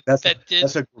 yeah, that, that that's a that did.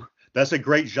 that's a that's a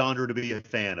great genre to be a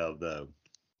fan of, though.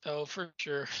 Oh, for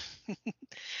sure.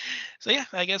 So yeah,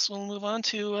 I guess we'll move on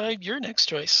to your next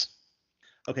choice.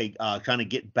 Okay, trying to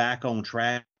get back on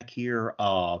track here.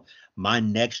 My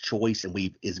next choice, and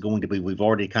we've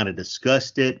already kind of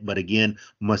discussed it, but again,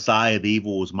 Messiah of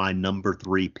Evil was my number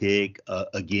 3 pick.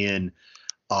 Again,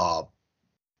 uh,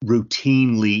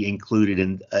 routinely included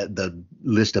in the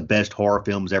list of best horror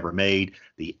films ever made.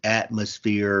 The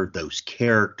atmosphere, those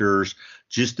characters,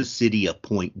 just the city of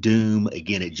Point Doom.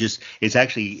 Again, it's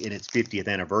actually in its 50th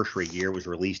anniversary year. It was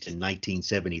released in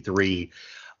 1973.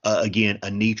 Again,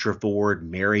 Anitra Ford,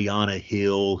 Mariana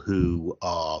Hill, who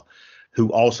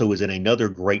also was in another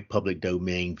great public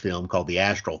domain film called The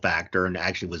Astral Factor, and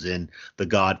actually was in The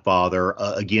Godfather.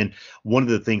 Again, one of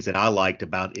the things that I liked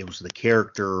about it was the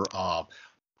character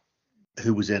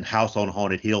who was in House on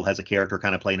Haunted Hill has a character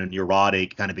kind of playing a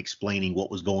neurotic, kind of explaining what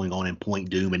was going on in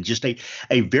Point Doom, and just a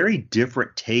very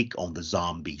different take on the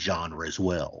zombie genre as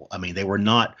well. I mean, they were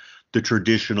not the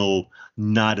traditional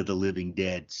Night of the Living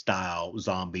Dead style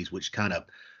zombies, which kind of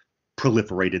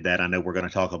proliferated that. I know we're going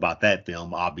to talk about that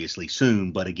film obviously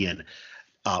soon, but again,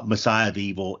 Messiah of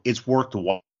Evil, it's worth to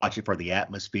watch it for the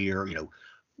atmosphere.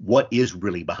 What is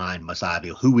really behind Messiah of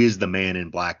Evil? Who is the man in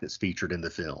black that's featured in the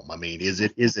film? I mean, is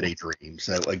it a dream?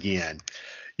 So again,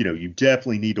 you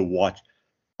definitely need to watch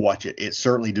it. It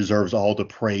certainly deserves all the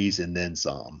praise and then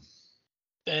some.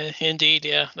 Indeed,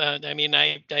 yeah. I mean,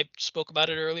 I spoke about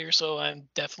it earlier, so I'm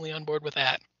definitely on board with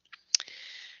that.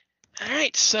 All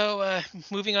right, so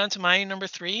moving on to my number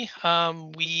 3.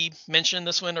 We mentioned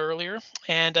this one earlier,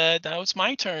 and now it's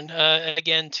my turn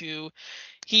again to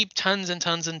heap tons and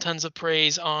tons and tons of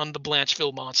praise on the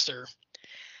Blancheville Monster.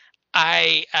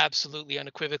 I absolutely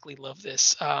unequivocally love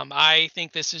this. I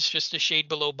think this is just a shade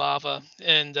below Bava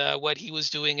and what he was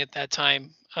doing at that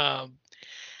time.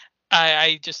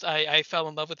 I fell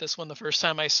in love with this one the first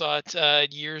time I saw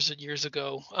it years and years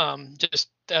ago. Just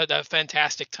a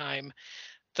fantastic time.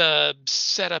 The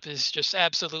setup is just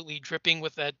absolutely dripping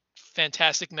with that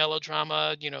fantastic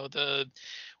melodrama. The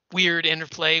weird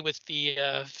interplay with the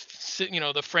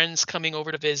the friends coming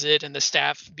over to visit and the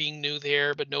staff being new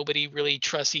there, but nobody really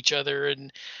trusts each other,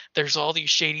 and there's all these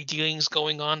shady dealings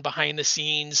going on behind the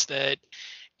scenes that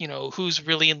who's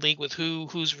really in league with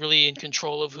who's really in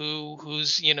control of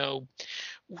who's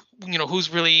who's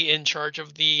really in charge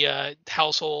of the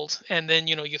household. And then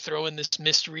you throw in this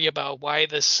mystery about why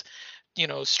this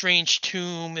strange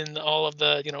tomb and all of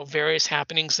the various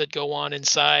happenings that go on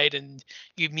inside, and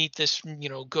you meet this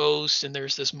ghost, and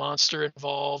there's this monster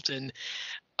involved. And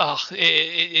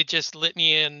it just lit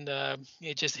me in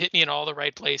it just hit me in all the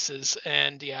right places.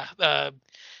 And yeah,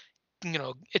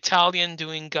 Italian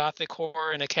doing gothic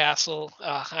horror in a castle,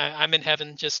 I'm in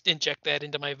heaven. Just inject that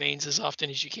into my veins as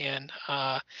often as you can.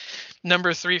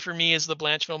 Number three for me is the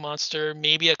Blancheville Monster.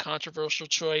 Maybe a controversial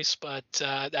choice, but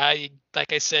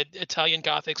like I said, Italian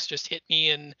Gothics just hit me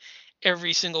in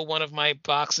every single one of my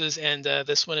boxes, and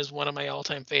this one is one of my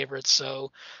all-time favorites.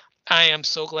 So I am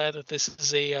so glad that this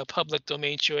is a public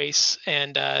domain choice,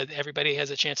 and everybody has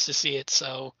a chance to see it.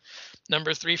 So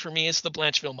number three for me is the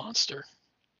Blancheville Monster.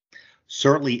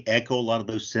 Certainly echo a lot of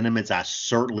those sentiments. I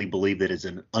certainly believe that is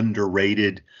an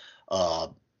underrated, uh,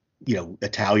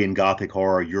 Italian Gothic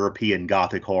horror, European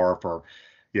Gothic horror for,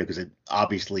 because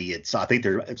obviously I think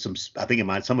I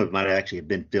think some of it might actually have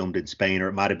been filmed in Spain, or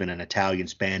it might have been an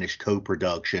Italian-Spanish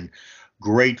co-production.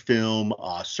 Great film,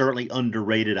 certainly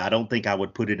underrated. I don't think I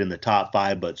would put it in the top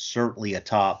five, but certainly a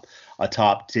top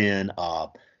 10.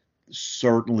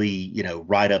 Certainly,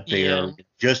 right up there. Yeah,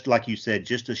 Just like you said,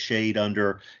 just a shade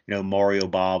under, Mario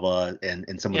Bava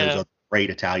and some of those yeah, other great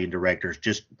Italian directors.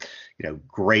 Just,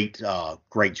 great job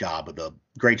of the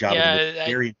movie. yeah.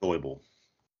 Very enjoyable.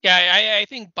 Yeah, I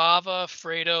think Bava,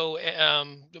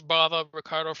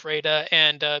 Ricardo Freda,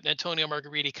 and Antonio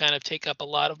Margheriti kind of take up a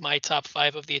lot of my top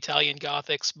five of the Italian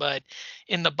Gothics. But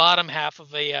in the bottom half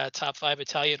of a top five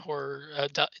Italian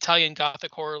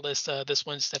Gothic horror list, this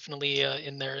one's definitely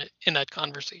in there in that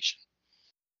conversation.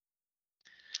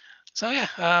 So yeah,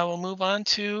 we'll move on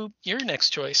to your next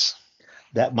choice.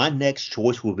 That my next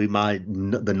choice will be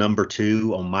the number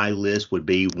two on my list would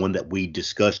be one that we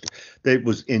discussed that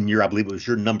was in I believe it was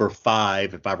your number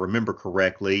five, if I remember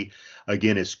correctly.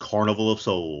 Again, it's Carnival of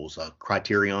Souls, a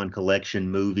Criterion Collection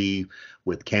movie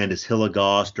with Candice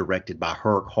Hilligoss, directed by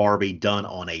Herc Harvey, done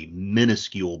on a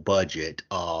minuscule budget.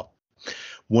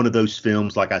 One of those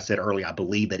films, like I said earlier, I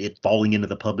believe that it falling into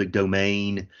the public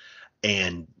domain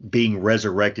and being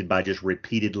resurrected by just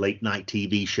repeated late night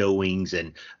TV showings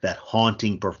and that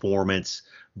haunting performance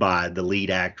by the lead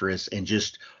actress, and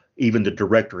just even the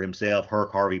director himself,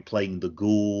 Herc Harvey, playing the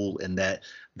ghoul, and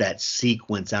that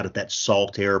sequence out at that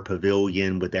salt air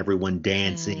pavilion with everyone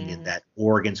dancing and Mm, that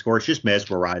organ score. It's just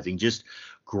mesmerizing. Just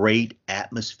great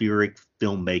atmospheric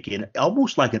filmmaking,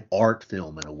 almost like an art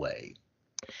film in a way.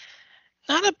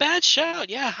 Not a bad shout,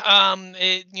 yeah.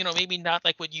 Maybe not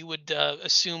like what you would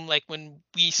assume, like when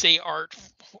we say art,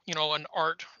 an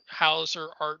art house or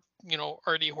art,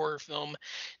 arty horror film.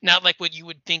 Not like what you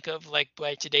would think of like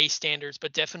by today's standards,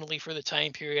 but definitely for the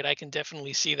time period, I can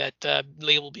definitely see that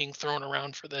label being thrown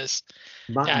around for this.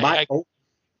 My Yeah, my oh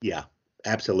yeah,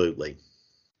 absolutely.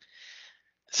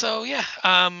 so yeah,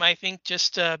 I think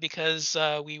just because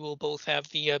we will both have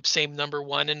the same number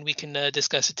one and we can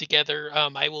discuss it together,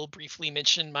 I will briefly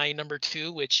mention my number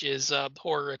two, which is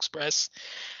Horror Express.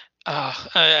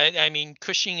 I mean,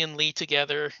 Cushing and Lee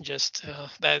together, just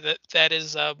that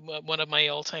is one of my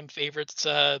all-time favorites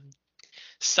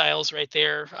styles right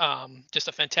there. Just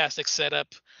a fantastic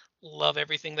setup. Love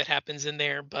everything that happens in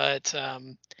there, but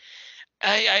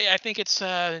I think it's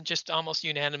just almost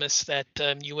unanimous that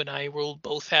you and I will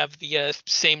both have the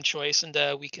same choice, and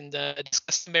we can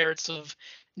discuss the merits of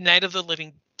Night of the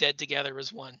Living Dead together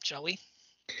as one, shall we?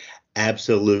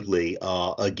 Absolutely.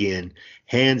 Again,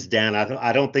 hands down,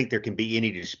 I don't think there can be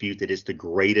any dispute that it's the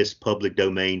greatest public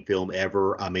domain film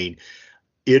ever. I mean,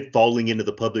 it falling into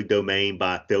the public domain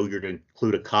by failure to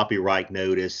include a copyright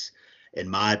notice, in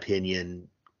my opinion,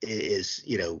 is,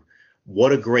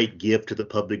 what a great gift to the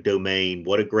public domain.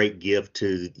 What a great gift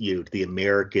to, to the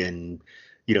American,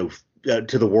 you know,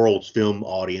 to the world's film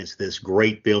audience. This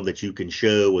great film that you can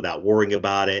show without worrying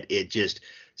about it. It just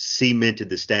cemented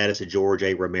the status of George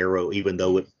A. Romero, even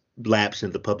though it lapsed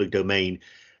into the public domain.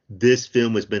 this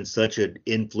film has been such an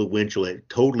influential, it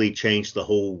totally changed the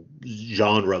whole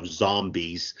genre of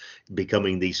zombies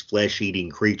becoming these flesh-eating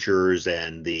creatures,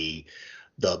 and the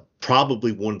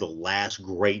probably one of the last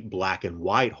great black and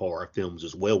white horror films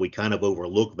as well. We kind of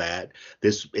overlook that.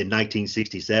 This in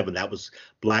 1967, that was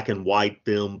black and white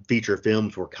feature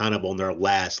films were kind of on their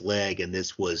last leg, and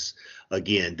this was,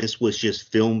 again, this was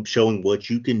just film showing what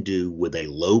you can do with a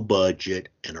low budget,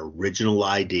 an original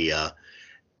idea.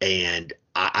 And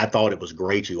I thought it was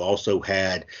great. You also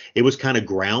had, it was kind of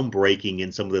groundbreaking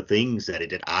in some of the things that it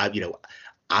did.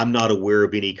 I'm not aware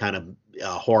of any kind of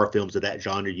horror films of that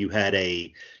genre. You had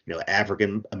a,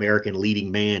 African American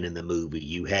leading man in the movie.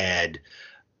 You had,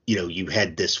 you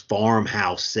had this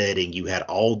farmhouse setting. You had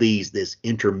this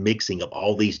intermixing of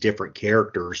all these different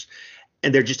characters.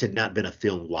 And there just had not been a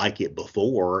film like it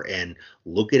before. And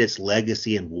look at its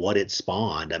legacy and what it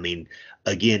spawned. I mean,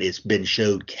 again, it's been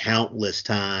showed countless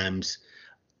times,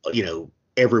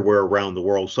 everywhere around the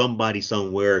world. Somebody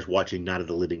somewhere is watching Night of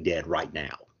the Living Dead right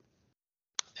now.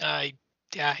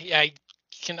 Yeah,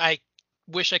 I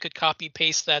wish I could copy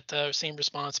paste that same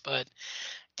response, but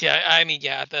yeah, I mean,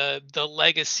 yeah, the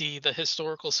legacy, the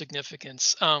historical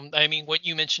significance. I mean, what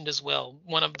you mentioned as well,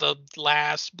 one of the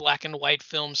last black and white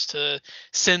films to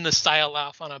send the style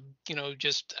off on a,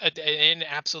 just an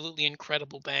absolutely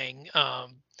incredible bang.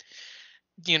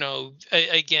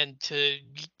 Again, to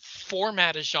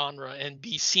format a genre and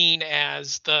be seen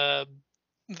as the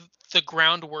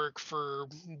groundwork for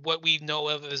what we know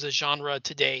of as a genre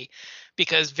today,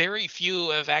 because very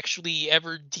few have actually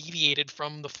ever deviated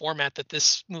from the format that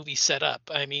this movie set up.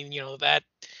 I mean,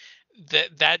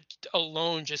 that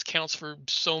alone just counts for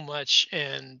so much.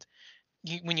 And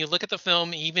when you look at the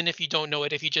film, even if you don't know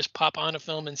it, if you just pop on a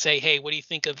film and say, hey, what do you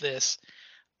think of this,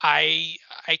 I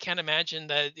can't imagine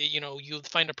that you'll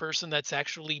find a person that's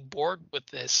actually bored with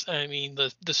this. I mean,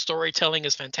 the storytelling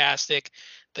is fantastic,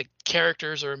 the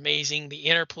characters are amazing, the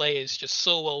interplay is just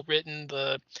so well written,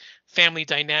 the family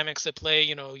dynamics at play.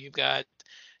 You've got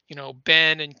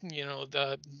Ben and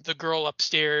the girl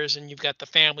upstairs, and you've got the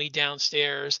family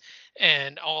downstairs,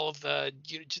 and all of the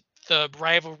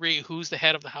rivalry, who's the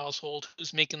head of the household,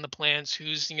 who's making the plans,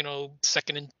 who's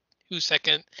second and who's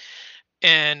second.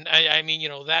 And I mean,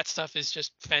 that stuff is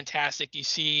just fantastic. You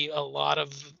see a lot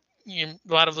of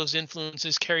those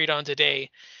influences carried on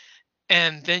today.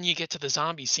 And then you get to the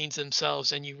zombie scenes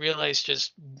themselves, and you realize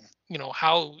just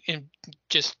how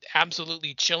just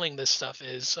absolutely chilling this stuff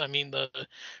is. I mean, the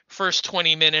first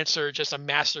 20 minutes are just a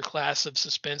masterclass of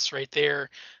suspense right there.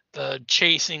 The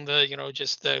chasing,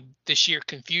 just the sheer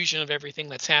confusion of everything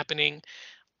that's happening,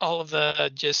 all of the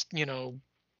just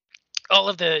all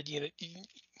of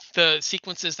the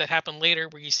sequences that happen later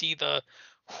where you see the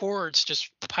hordes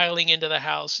just piling into the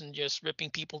house and just ripping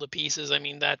people to pieces. I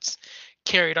mean, that's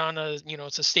carried on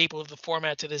it's a staple of the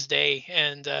format to this day.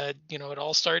 And it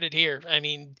all started here. I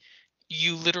mean,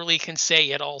 you literally can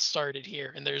say it all started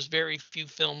here, and there's very few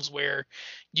films where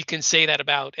you can say that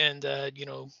about. And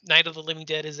Night of the Living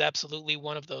Dead is absolutely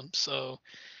one of them. So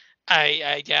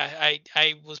I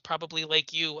was probably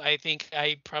like you. I think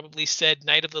I probably said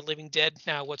Night of the Living Dead.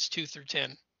 Now what's 2 through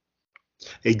 10?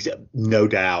 No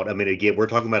doubt. I mean, again, we're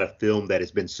talking about a film that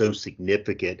has been so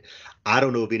significant. I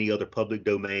don't know of any other public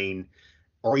domain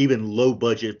or even low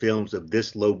budget films of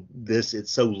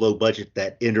it's so low budget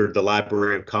that entered the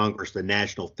Library of Congress, the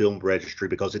National Film Registry,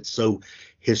 because it's so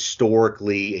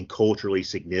historically and culturally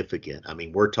significant. I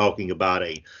mean, we're talking about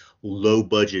a low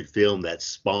budget film that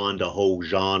spawned a whole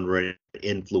genre and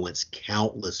influenced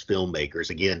countless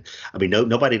filmmakers. Again, I mean,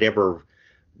 nobody had ever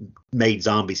made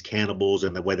zombies cannibals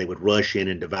and the way they would rush in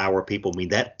and devour people. I mean,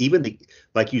 that even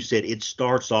like you said, it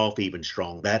starts off even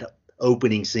strong. That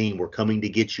opening scene, we're coming to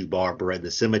get you, Barbara, in the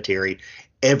cemetery.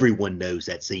 Everyone knows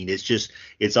that scene.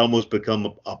 It's almost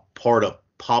become a part of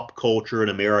pop culture and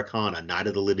Americana, Night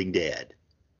of the Living Dead.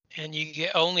 And you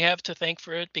only have to thank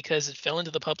for it because it fell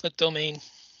into the public domain.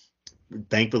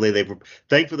 Thankfully,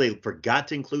 they forgot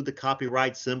to include the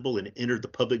copyright symbol and entered the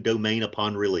public domain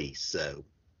upon release. So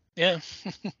yeah.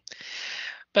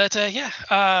 But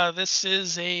this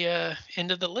is a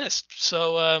end of the list.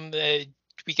 So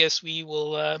we guess we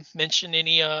will mention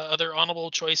any other honorable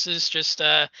choices. Just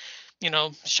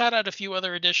shout out a few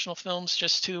other additional films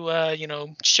just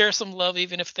to share some love,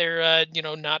 even if they're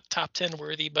not top 10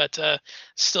 worthy, but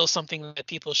still something that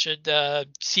people should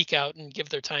seek out and give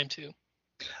their time to.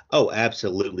 Oh,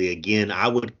 absolutely. Again, I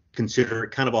would consider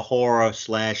it kind of a horror /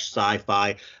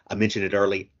 sci-fi. I mentioned it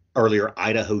earlier.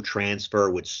 Idaho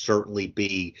Transfer would certainly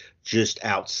be just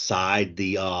outside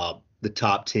the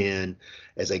top 10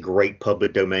 as a great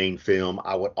public domain film.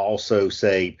 I would also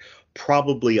say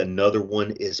Probably another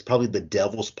one is probably The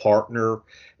Devil's Partner.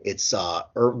 It's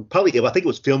probably I think it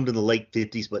was filmed in the late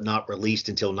 50s, but not released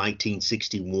until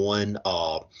 1961.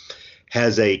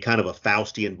 Has a kind of a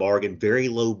Faustian bargain, very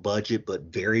low budget, but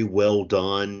very well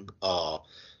done.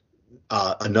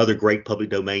 Another great public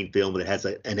domain film that has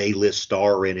an A-list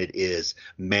star in it is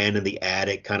Man in the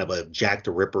Attic, kind of a Jack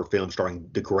the Ripper film starring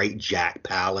the great Jack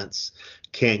Palance.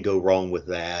 Can't go wrong with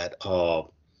that.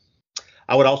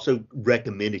 I would also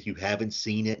recommend, if you haven't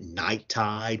seen it, Night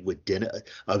Tide with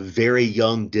a very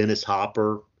young Dennis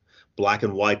Hopper, black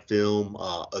and white film,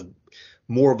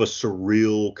 more of a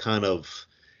surreal kind of,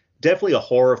 definitely a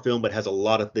horror film, but has a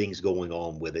lot of things going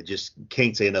on with it. Just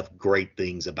can't say enough great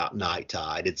things about Night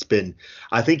Tide.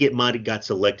 I think it might have got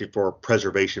selected for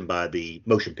preservation by the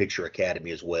Motion Picture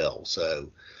Academy as well.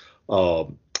 So a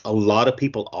lot of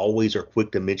people always are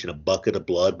quick to mention A Bucket of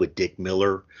Blood with Dick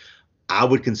Miller. I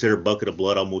would consider Bucket of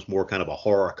Blood almost more kind of a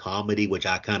horror comedy, which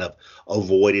I kind of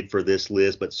avoided for this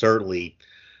list, but certainly,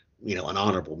 an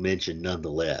honorable mention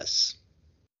nonetheless.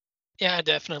 Yeah,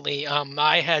 definitely.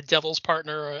 I had Devil's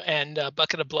Partner and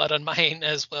Bucket of Blood on mine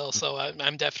as well, so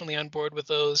I'm definitely on board with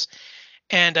those.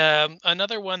 And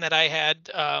another one that I had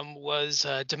was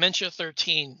Dementia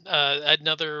 13,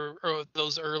 another of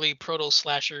those early proto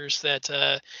slashers that,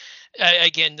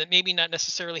 again, that maybe not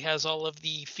necessarily has all of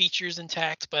the features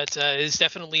intact, but is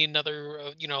definitely another,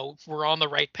 we're on the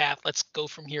right path. Let's go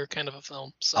from here kind of a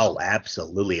film. So, Oh,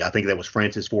 absolutely. I think that was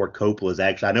Francis Ford Coppola's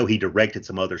actually. I know he directed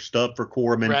some other stuff for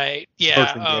Corman. right. It's the Yeah.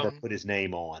 first thing he ever put his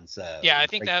name on. Yeah, So I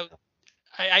think great. that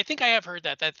I think I have heard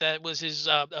that was his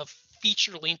a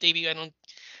feature length debut.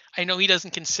 I know he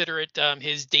doesn't consider it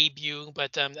his debut,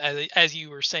 but as you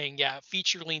were saying, yeah,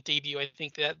 feature length debut. I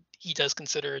think that he does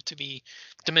consider it to be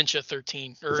Dementia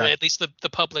 13, 'Cause or at least the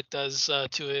public does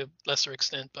to a lesser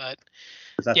extent. But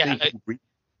 'cause I yeah, think,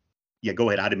 yeah, go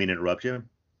ahead. I didn't mean to interrupt you.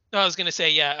 no, I was gonna say,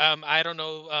 yeah, I don't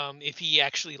know if he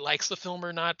actually likes the film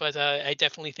or not, but I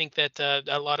definitely think that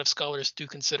a lot of scholars do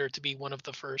consider it to be one of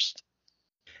the first.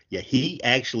 Yeah, he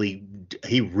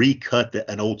recut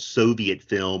an old Soviet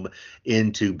film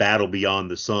into Battle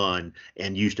Beyond the Sun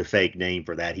and used a fake name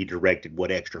for that. He directed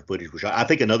what extra footage was. I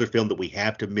think another film that we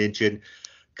have to mention,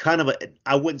 kind of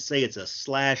I wouldn't say it's a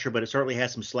slasher, but it certainly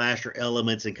has some slasher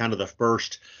elements, and kind of the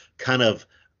first kind of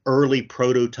early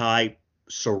prototype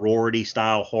sorority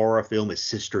style horror film is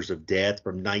Sisters of Death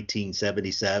from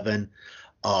 1977.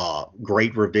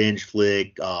 Great revenge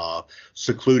flick,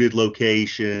 secluded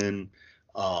location,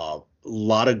 a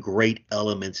lot of great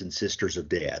elements in Sisters of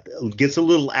Death. It gets a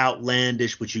little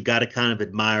outlandish, but you got to kind of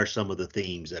admire some of the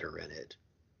themes that are in it.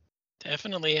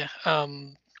 Definitely.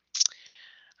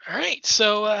 All right,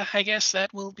 so I guess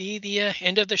that will be the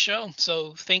end of the show.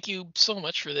 So thank you so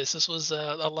much for this. This was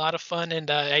a lot of fun,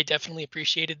 and I definitely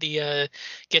appreciated the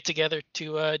get together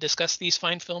to discuss these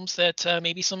fine films that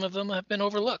maybe some of them have been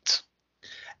overlooked.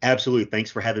 Absolutely.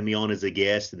 Thanks for having me on as a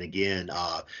guest. And again,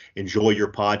 enjoy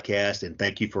your podcast, and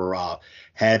thank you for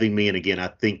having me. And again, I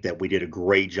think that we did a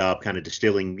great job kind of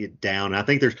distilling it down. And I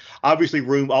think there's obviously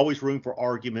always room for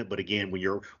argument. But again, when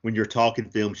you're talking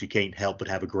films, you can't help but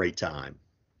have a great time.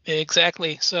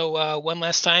 Exactly. So one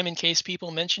last time, in case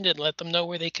people mentioned it, let them know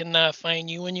where they can find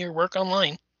you and your work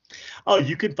online. Oh,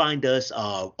 you can find us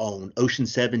on Ocean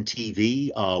 7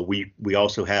 TV. We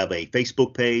also have a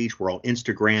Facebook page. We're on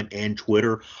Instagram and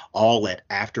Twitter, all at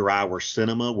After Hours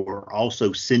Cinema. We're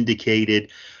also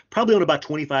syndicated probably on about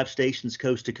 25 stations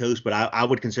coast to coast, but I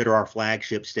would consider our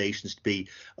flagship stations to be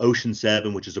Ocean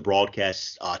 7, which is a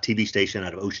broadcast TV station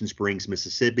out of Ocean Springs,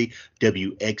 Mississippi,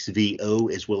 WXVO,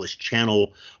 as well as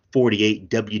Channel 48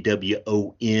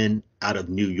 WWON out of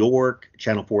New York,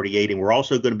 Channel 48, and we're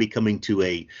also going to be coming to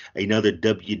another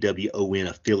WWON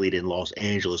affiliate in Los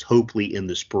Angeles, hopefully in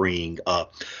the spring.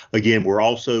 Again,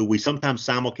 we sometimes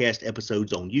simulcast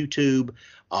episodes on YouTube.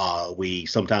 We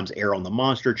sometimes air on the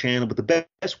Monster Channel, but the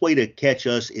best way to catch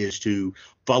us is to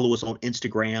follow us on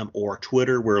Instagram or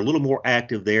Twitter. We're a little more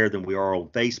active there than we are on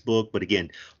Facebook, but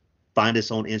again, find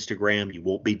us on Instagram. You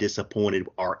won't be disappointed.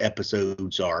 Our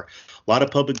episodes are a lot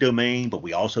of public domain, but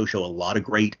we also show a lot of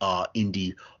great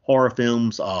indie horror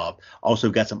films. Also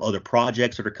got some other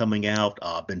projects that are coming out.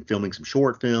 Been filming some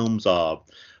short films.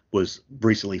 Was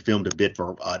recently filmed a bit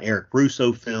for an Eric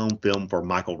Russo film for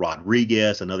Michael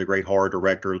Rodriguez, another great horror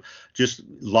director. Just a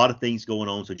lot of things going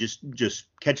on. So just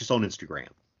catch us on Instagram.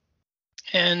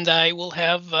 And I will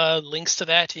have links to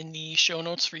that in the show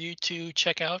notes for you to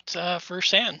check out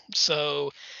firsthand.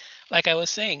 So, like I was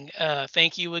saying,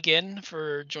 thank you again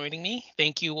for joining me.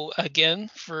 Thank you again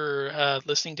for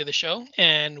listening to the show.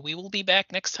 And we will be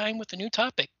back next time with a new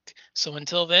topic. So,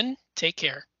 until then, take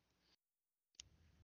care.